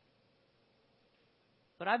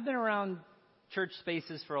 But I've been around church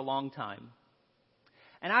spaces for a long time,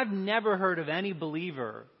 and I've never heard of any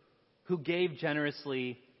believer who gave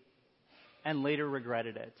generously and later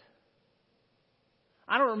regretted it.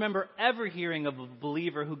 I don't remember ever hearing of a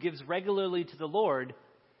believer who gives regularly to the Lord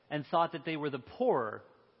and thought that they were the poorer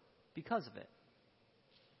because of it.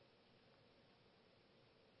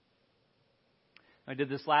 I did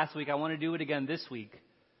this last week. I want to do it again this week.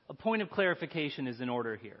 A point of clarification is in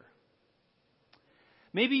order here.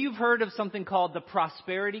 Maybe you've heard of something called the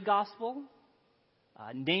prosperity gospel.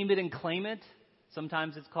 Name it and claim it.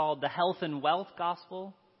 Sometimes it's called the health and wealth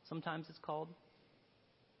gospel. Sometimes it's called.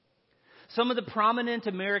 Some of the prominent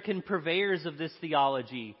American purveyors of this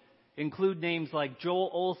theology include names like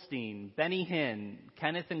Joel Osteen, Benny Hinn,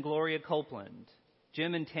 Kenneth and Gloria Copeland,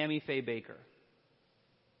 Jim and Tammy Faye Baker.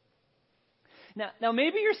 Now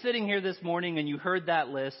maybe you're sitting here this morning and you heard that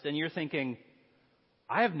list and you're thinking,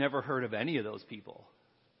 I have never heard of any of those people.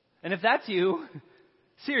 And if that's you,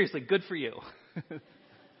 seriously, good for you.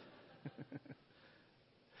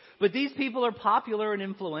 But these people are popular and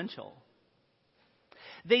influential.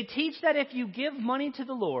 They teach that if you give money to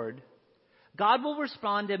the Lord, God will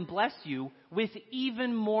respond and bless you with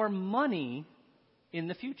even more money in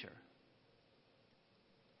the future.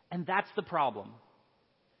 And that's the problem.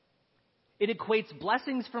 It equates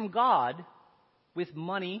blessings from God with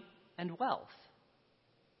money and wealth.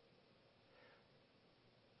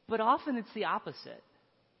 But often it's the opposite.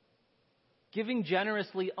 Giving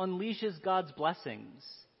generously unleashes God's blessings.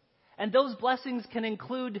 And those blessings can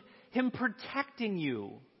include Him protecting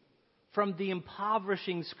you from the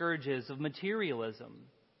impoverishing scourges of materialism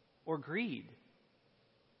or greed.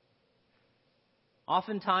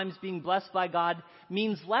 Oftentimes, being blessed by God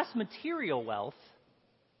means less material wealth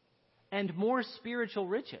and more spiritual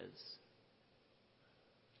riches.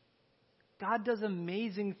 God does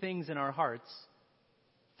amazing things in our hearts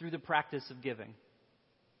through the practice of giving.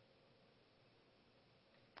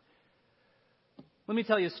 Let me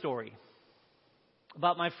tell you a story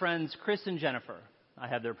about my friends Chris and Jennifer. I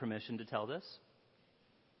have their permission to tell this.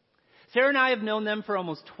 Sarah and I have known them for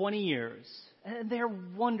almost 20 years, and they're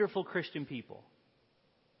wonderful Christian people.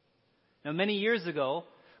 Now, many years ago,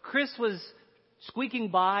 Chris was squeaking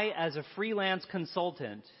by as a freelance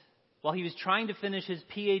consultant while he was trying to finish his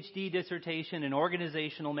PhD dissertation in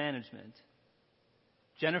organizational management.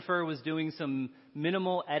 Jennifer was doing some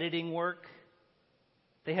minimal editing work.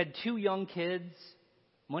 They had 2 young kids.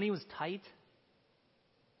 Money was tight.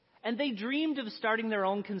 And they dreamed of starting their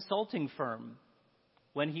own consulting firm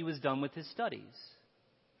when he was done with his studies.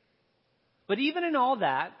 But even in all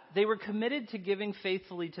that, they were committed to giving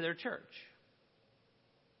faithfully to their church.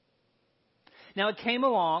 Now, it came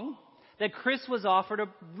along that Chris was offered a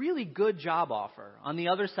really good job offer on the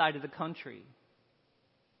other side of the country.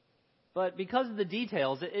 But because of the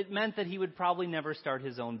details, it meant that he would probably never start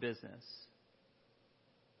his own business.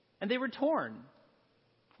 And they were torn.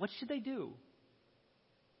 What should they do?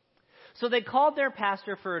 So they called their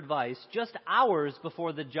pastor for advice just hours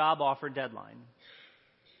before the job offer deadline.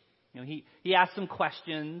 You know, he asked some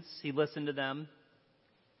questions. He listened to them.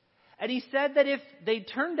 And he said that if they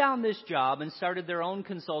turned down this job and started their own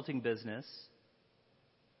consulting business,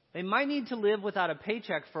 they might need to live without a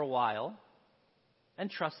paycheck for a while and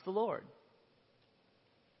trust the Lord.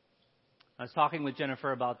 I was talking with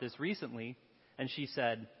Jennifer about this recently, and she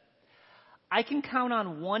said, I can count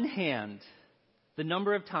on one hand the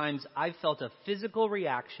number of times I've felt a physical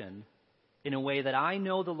reaction in a way that I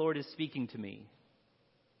know the Lord is speaking to me.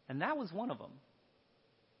 And that was one of them.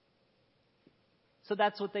 So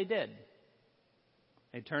that's what they did.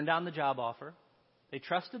 They turned down the job offer, they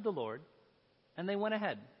trusted the Lord, and they went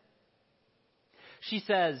ahead. She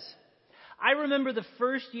says, I remember the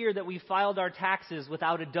first year that we filed our taxes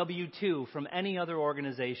without a W-2 from any other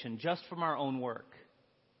organization, just from our own work.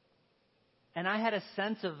 And I had a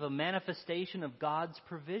sense of a manifestation of God's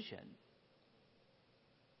provision.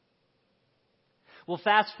 Well,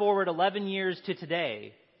 fast forward 11 years to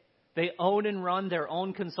today. They own and run their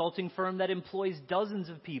own consulting firm that employs dozens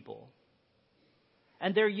of people.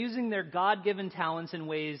 And they're using their God-given talents in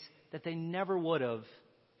ways that they never would have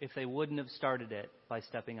if they wouldn't have started it by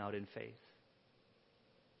stepping out in faith.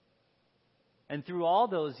 And through all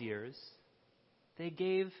those years, they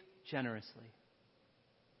gave generously.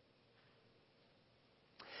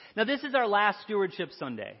 Now, this is our last Stewardship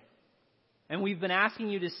Sunday, and we've been asking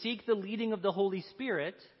you to seek the leading of the Holy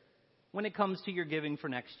Spirit when it comes to your giving for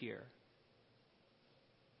next year.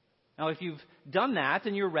 Now, if you've done that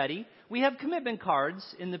and you're ready, we have commitment cards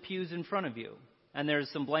in the pews in front of you. And there's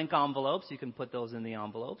some blank envelopes. You can put those in the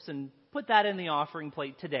envelopes and put that in the offering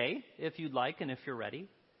plate today if you'd like and if you're ready.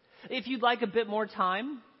 If you'd like a bit more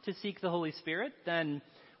time to seek the Holy Spirit, then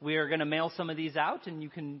we are going to mail some of these out and you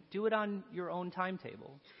can do it on your own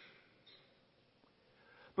timetable.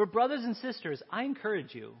 But brothers and sisters, I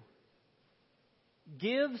encourage you,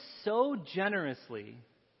 give so generously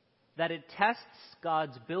that it tests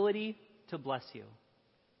God's ability to bless you.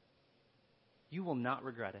 You will not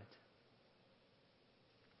regret it.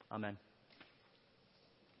 Amen.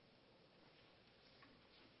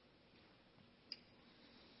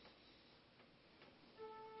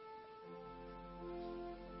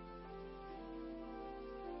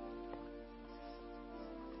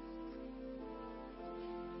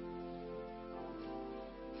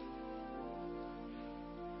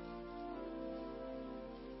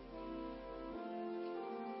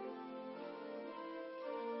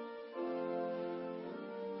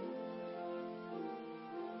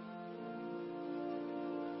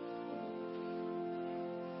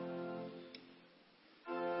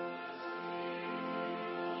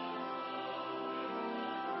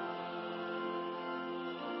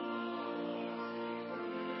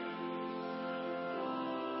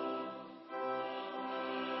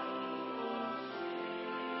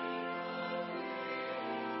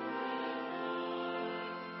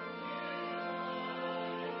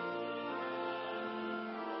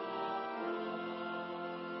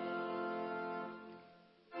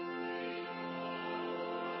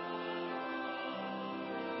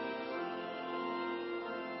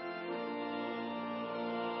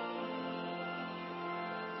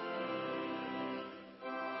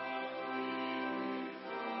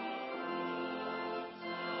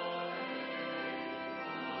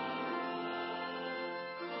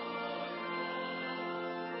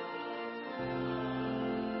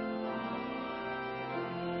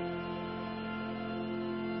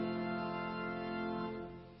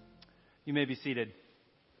 You may be seated.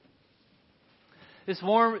 This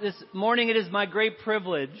morning it is my great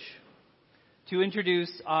privilege to introduce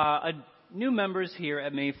new members here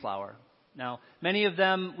at Mayflower. Now, many of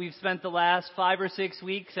them we've spent the last 5 or 6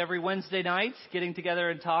 weeks every Wednesday night getting together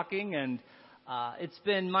and talking, and it's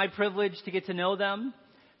been my privilege to get to know them,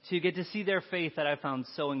 to get to see their faith that I found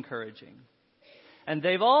so encouraging. And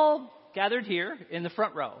they've all gathered here in the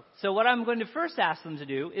front row. So what I'm going to first ask them to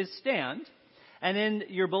do is stand. And in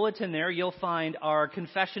your bulletin there, you'll find our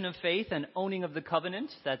confession of faith and owning of the covenant.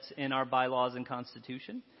 That's in our bylaws and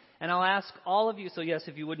constitution. And I'll ask all of you, so yes,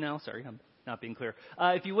 if you would now, sorry, I'm not being clear.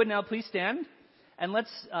 If you would now, please stand. And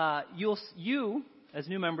you, as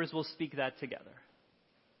new members, will speak that together.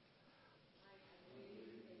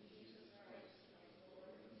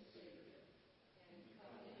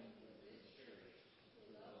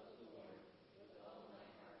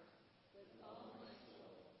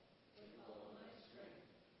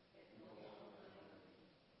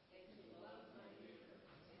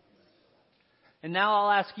 And now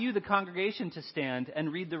I'll ask you, the congregation, to stand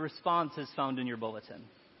and read the responses found in your bulletin.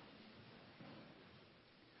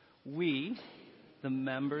 We, the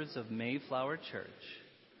members of Mayflower Church,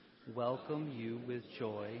 welcome you with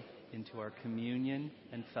joy into our communion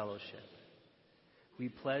and fellowship. We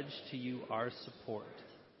pledge to you our support,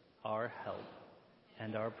 our help,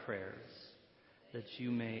 and our prayers, that you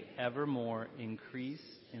may evermore increase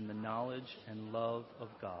in the knowledge and love of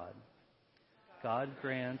God. God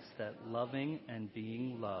grants that loving and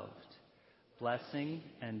being loved, blessing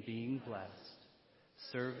and being blessed,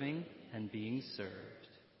 serving and being served,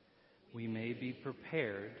 we may be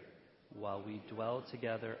prepared while we dwell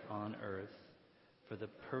together on earth for the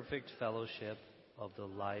perfect fellowship of the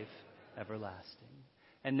life everlasting.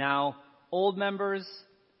 And now, old members,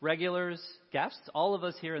 regulars, guests, all of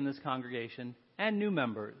us here in this congregation, and new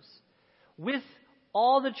members, with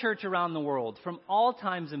all the church around the world from all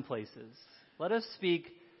times and places, let us speak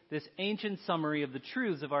this ancient summary of the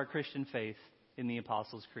truths of our Christian faith in the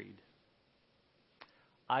Apostles' Creed.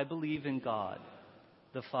 I believe in God,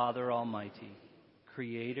 the Father Almighty,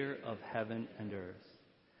 creator of heaven and earth.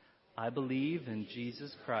 I believe in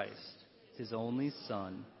Jesus Christ, his only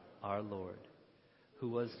Son, our Lord, who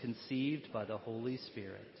was conceived by the Holy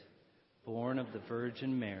Spirit, born of the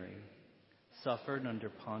Virgin Mary, suffered under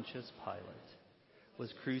Pontius Pilate,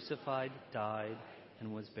 was crucified, died,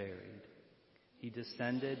 and was buried. He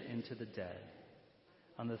descended into the dead.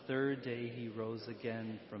 On the third day he rose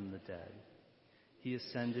again from the dead. He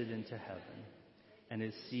ascended into heaven and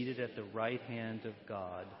is seated at the right hand of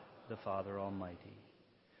God, the Father Almighty.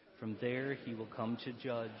 From there he will come to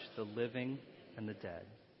judge the living and the dead.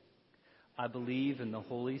 I believe in the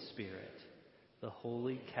Holy Spirit, the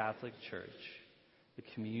Holy Catholic Church, the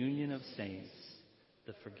communion of saints,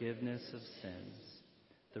 the forgiveness of sins,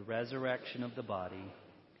 the resurrection of the body,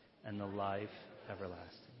 and the life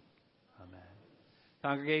everlasting. Amen.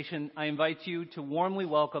 Congregation, I invite you to warmly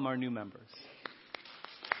welcome our new members.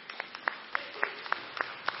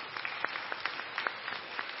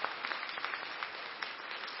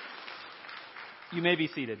 You may be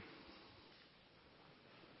seated.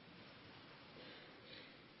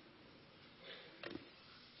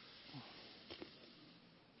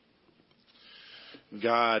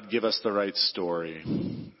 God, give us the right story.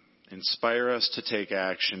 Inspire us to take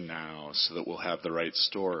action now so that we'll have the right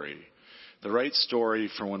story. The right story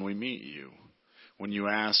for when we meet you. When you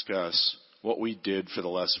ask us what we did for the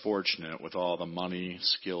less fortunate with all the money,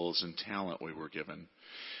 skills, and talent we were given.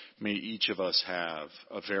 May each of us have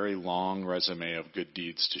a very long resume of good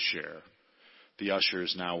deeds to share. The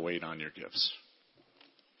ushers now wait on your gifts.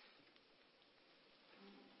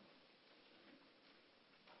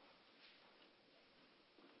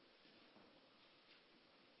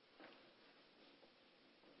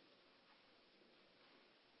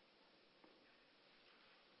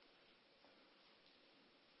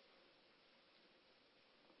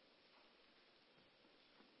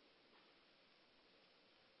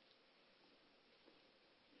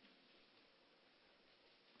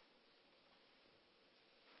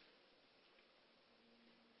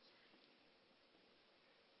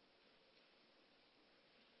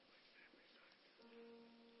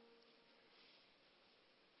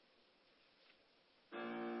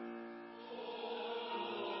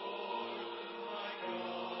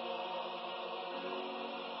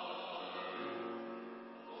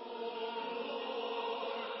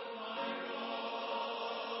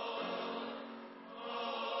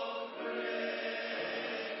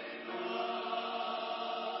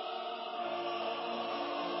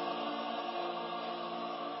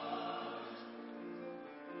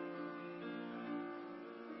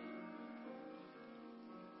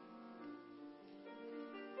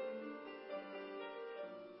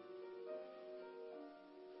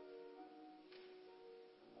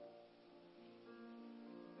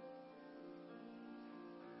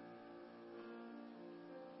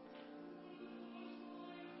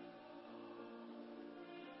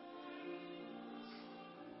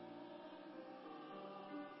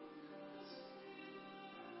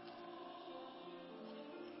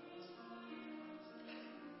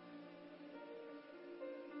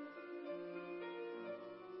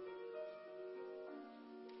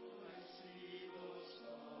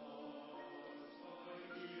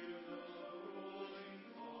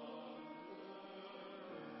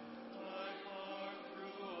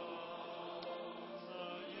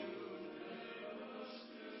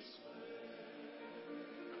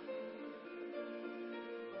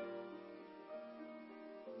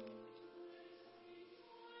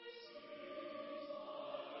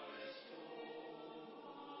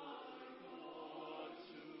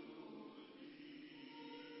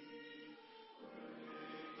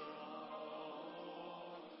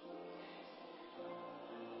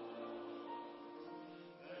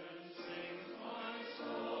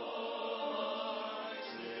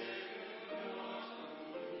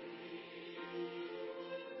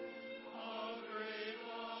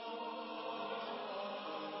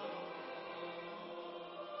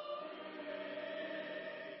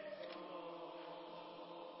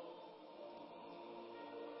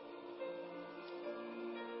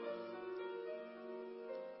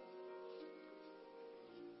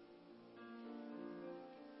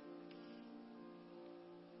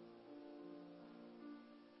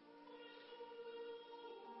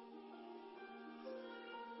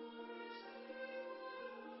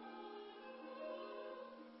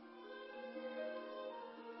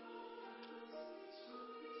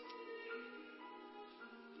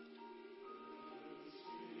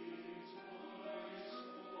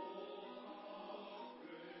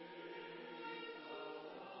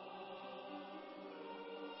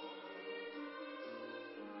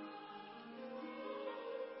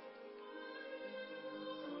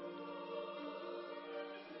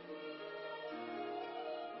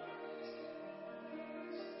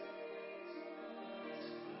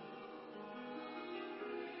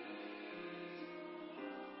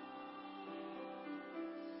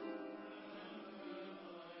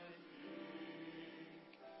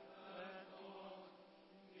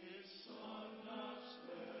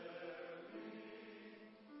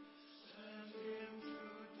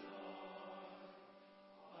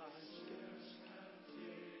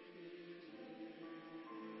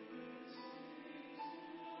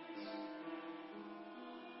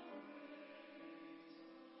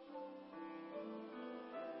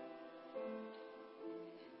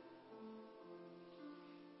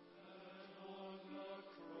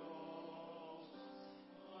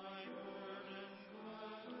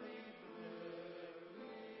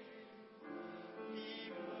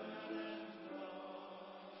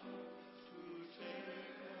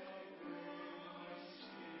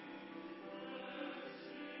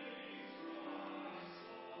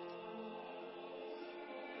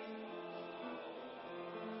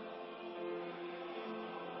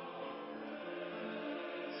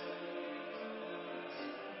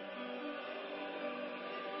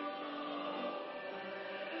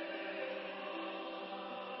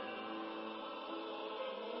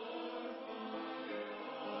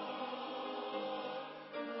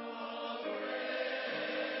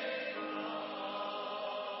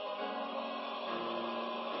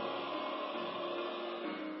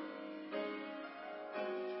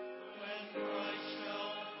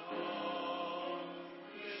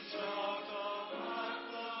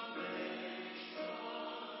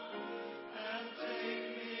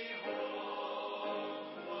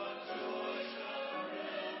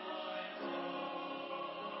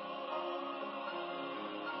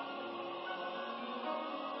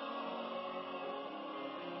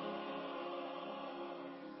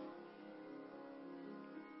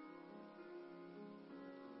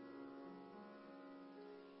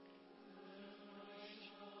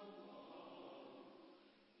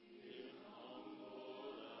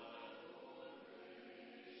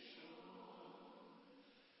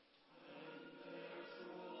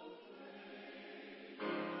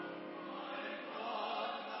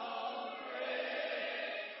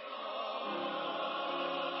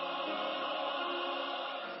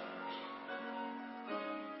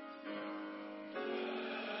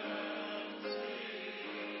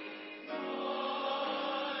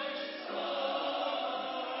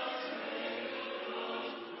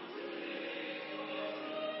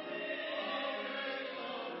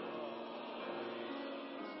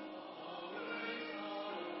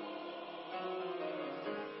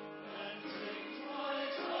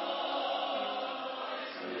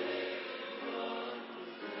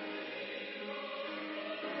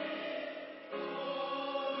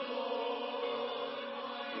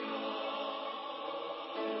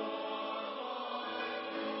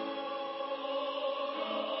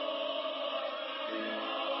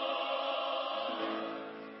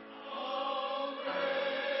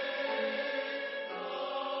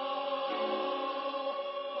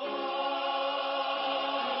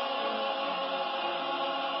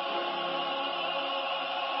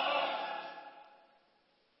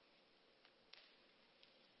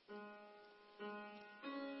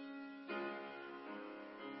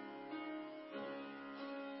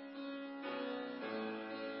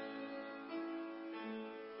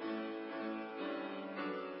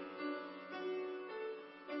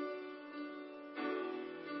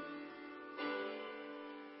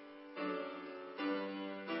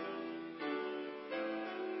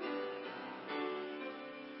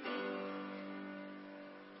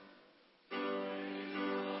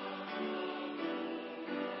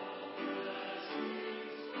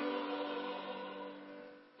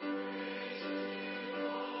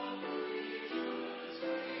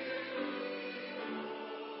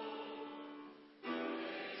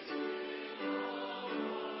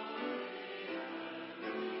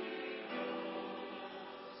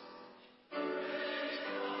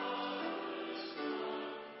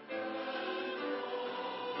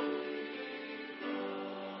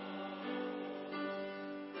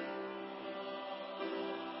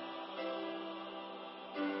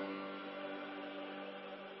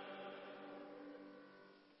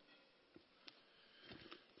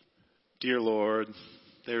 Dear Lord,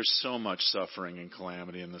 there's so much suffering and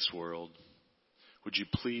calamity in this world. Would you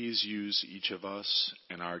please use each of us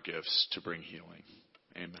and our gifts to bring healing?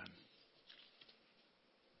 Amen.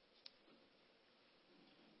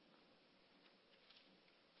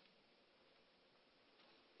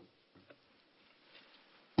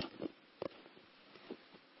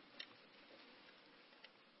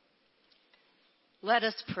 Let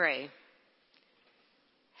us pray.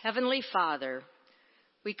 Heavenly Father,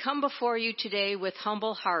 we come before you today with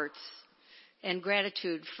humble hearts and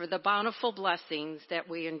gratitude for the bountiful blessings that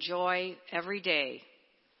we enjoy every day.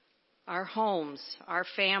 Our homes, our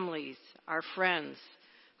families, our friends,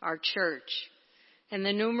 our church, and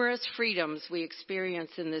the numerous freedoms we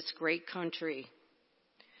experience in this great country.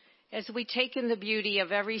 As we take in the beauty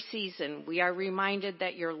of every season, we are reminded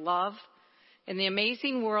that your love and the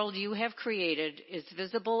amazing world you have created is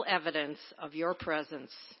visible evidence of your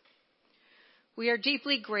presence. We are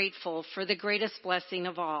deeply grateful for the greatest blessing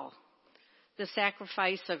of all, the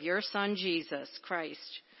sacrifice of your Son, Jesus Christ,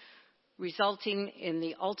 resulting in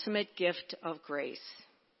the ultimate gift of grace.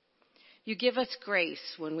 You give us grace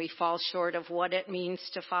when we fall short of what it means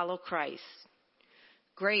to follow Christ.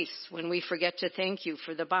 Grace when we forget to thank you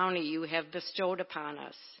for the bounty you have bestowed upon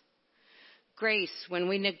us. Grace when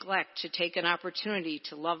we neglect to take an opportunity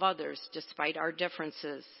to love others despite our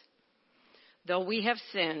differences. Though we have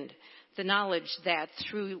sinned, the knowledge that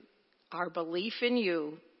through our belief in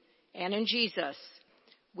you and in Jesus,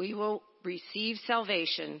 we will receive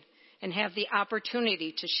salvation and have the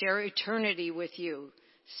opportunity to share eternity with you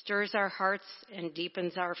stirs our hearts and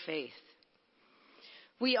deepens our faith.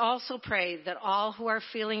 We also pray that all who are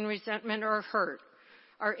feeling resentment or hurt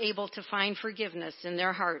are able to find forgiveness in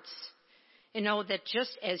their hearts and know that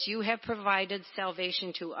just as you have provided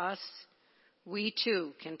salvation to us, we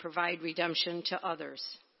too can provide redemption to others.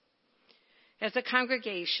 As a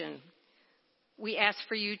congregation, we ask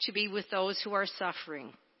for you to be with those who are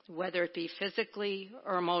suffering, whether it be physically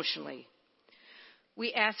or emotionally.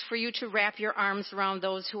 We ask for you to wrap your arms around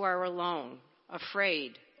those who are alone,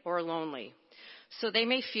 afraid, or lonely, so they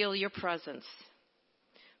may feel your presence.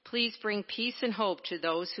 Please bring peace and hope to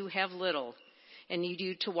those who have little and need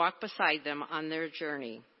you to walk beside them on their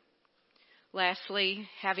journey. Lastly,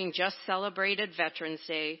 having just celebrated Veterans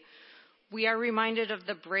Day, we are reminded of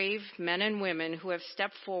the brave men and women who have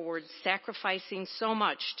stepped forward, sacrificing so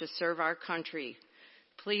much to serve our country.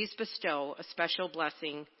 Please bestow a special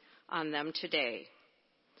blessing on them today.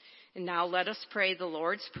 And now let us pray the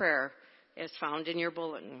Lord's Prayer as found in your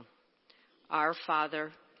bulletin. Our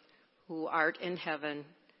Father, who art in heaven,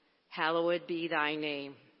 hallowed be thy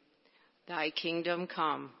name. Thy kingdom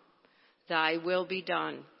come, thy will be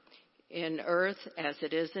done, in earth as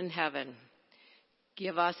it is in heaven.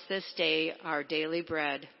 Give us this day our daily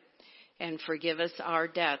bread, and forgive us our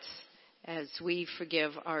debts as we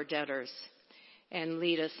forgive our debtors. And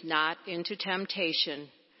lead us not into temptation,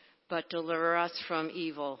 but deliver us from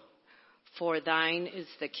evil. For thine is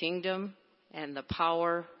the kingdom and the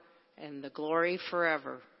power and the glory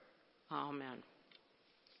forever. Amen.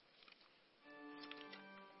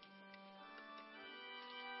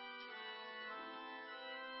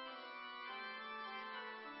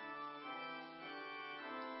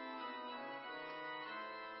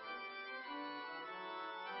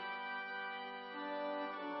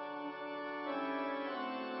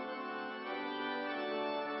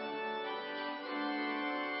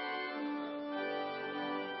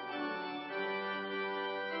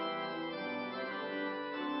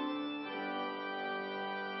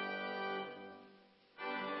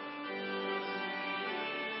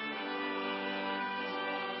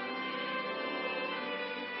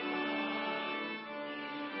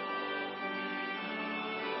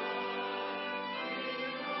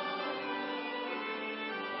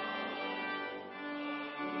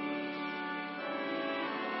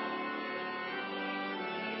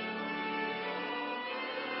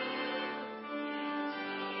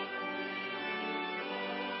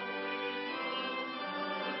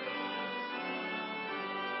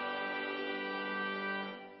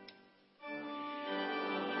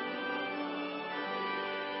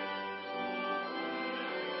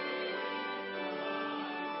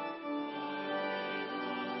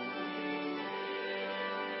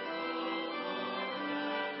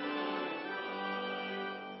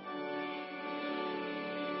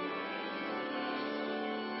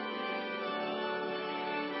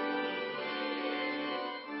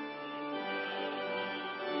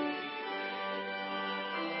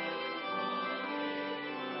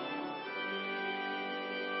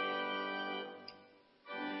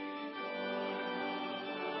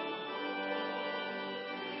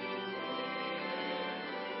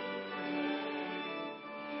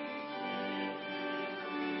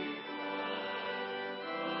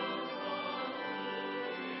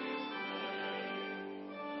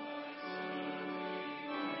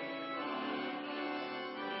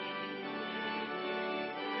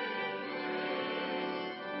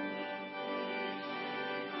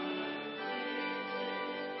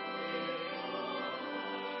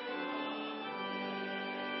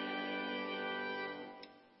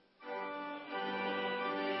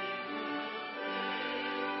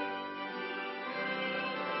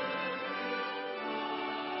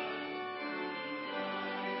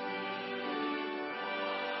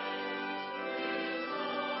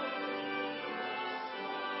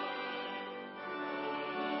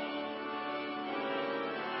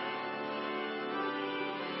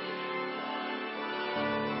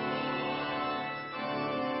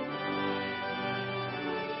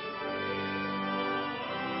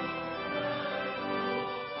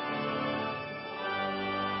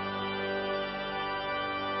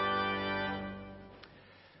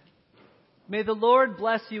 May the Lord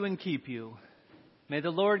bless you and keep you. May the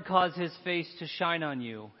Lord cause his face to shine on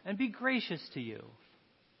you and be gracious to you.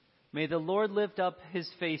 May the Lord lift up his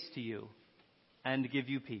face to you and give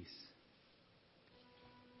you peace.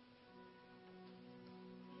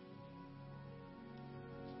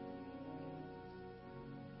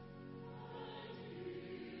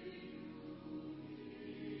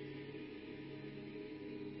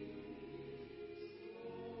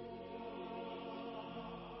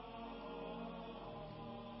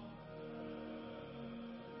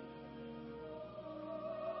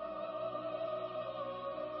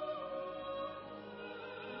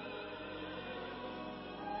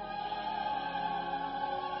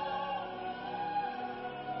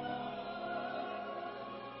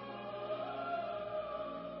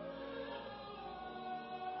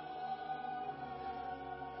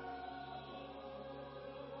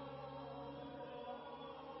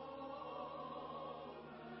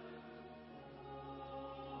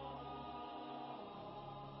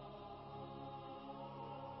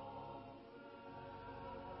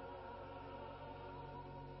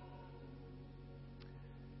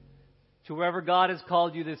 To wherever God has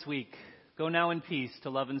called you this week, go now in peace to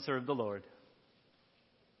love and serve the Lord.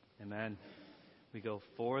 Amen. We go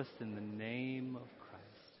forth in the name of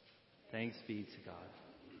Christ. Thanks be to God.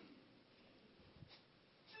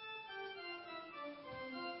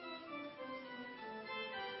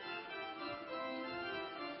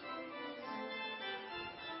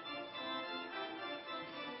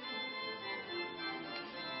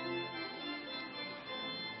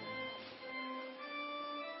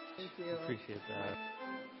 Thank you. Appreciate that.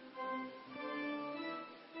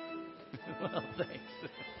 Well, thanks.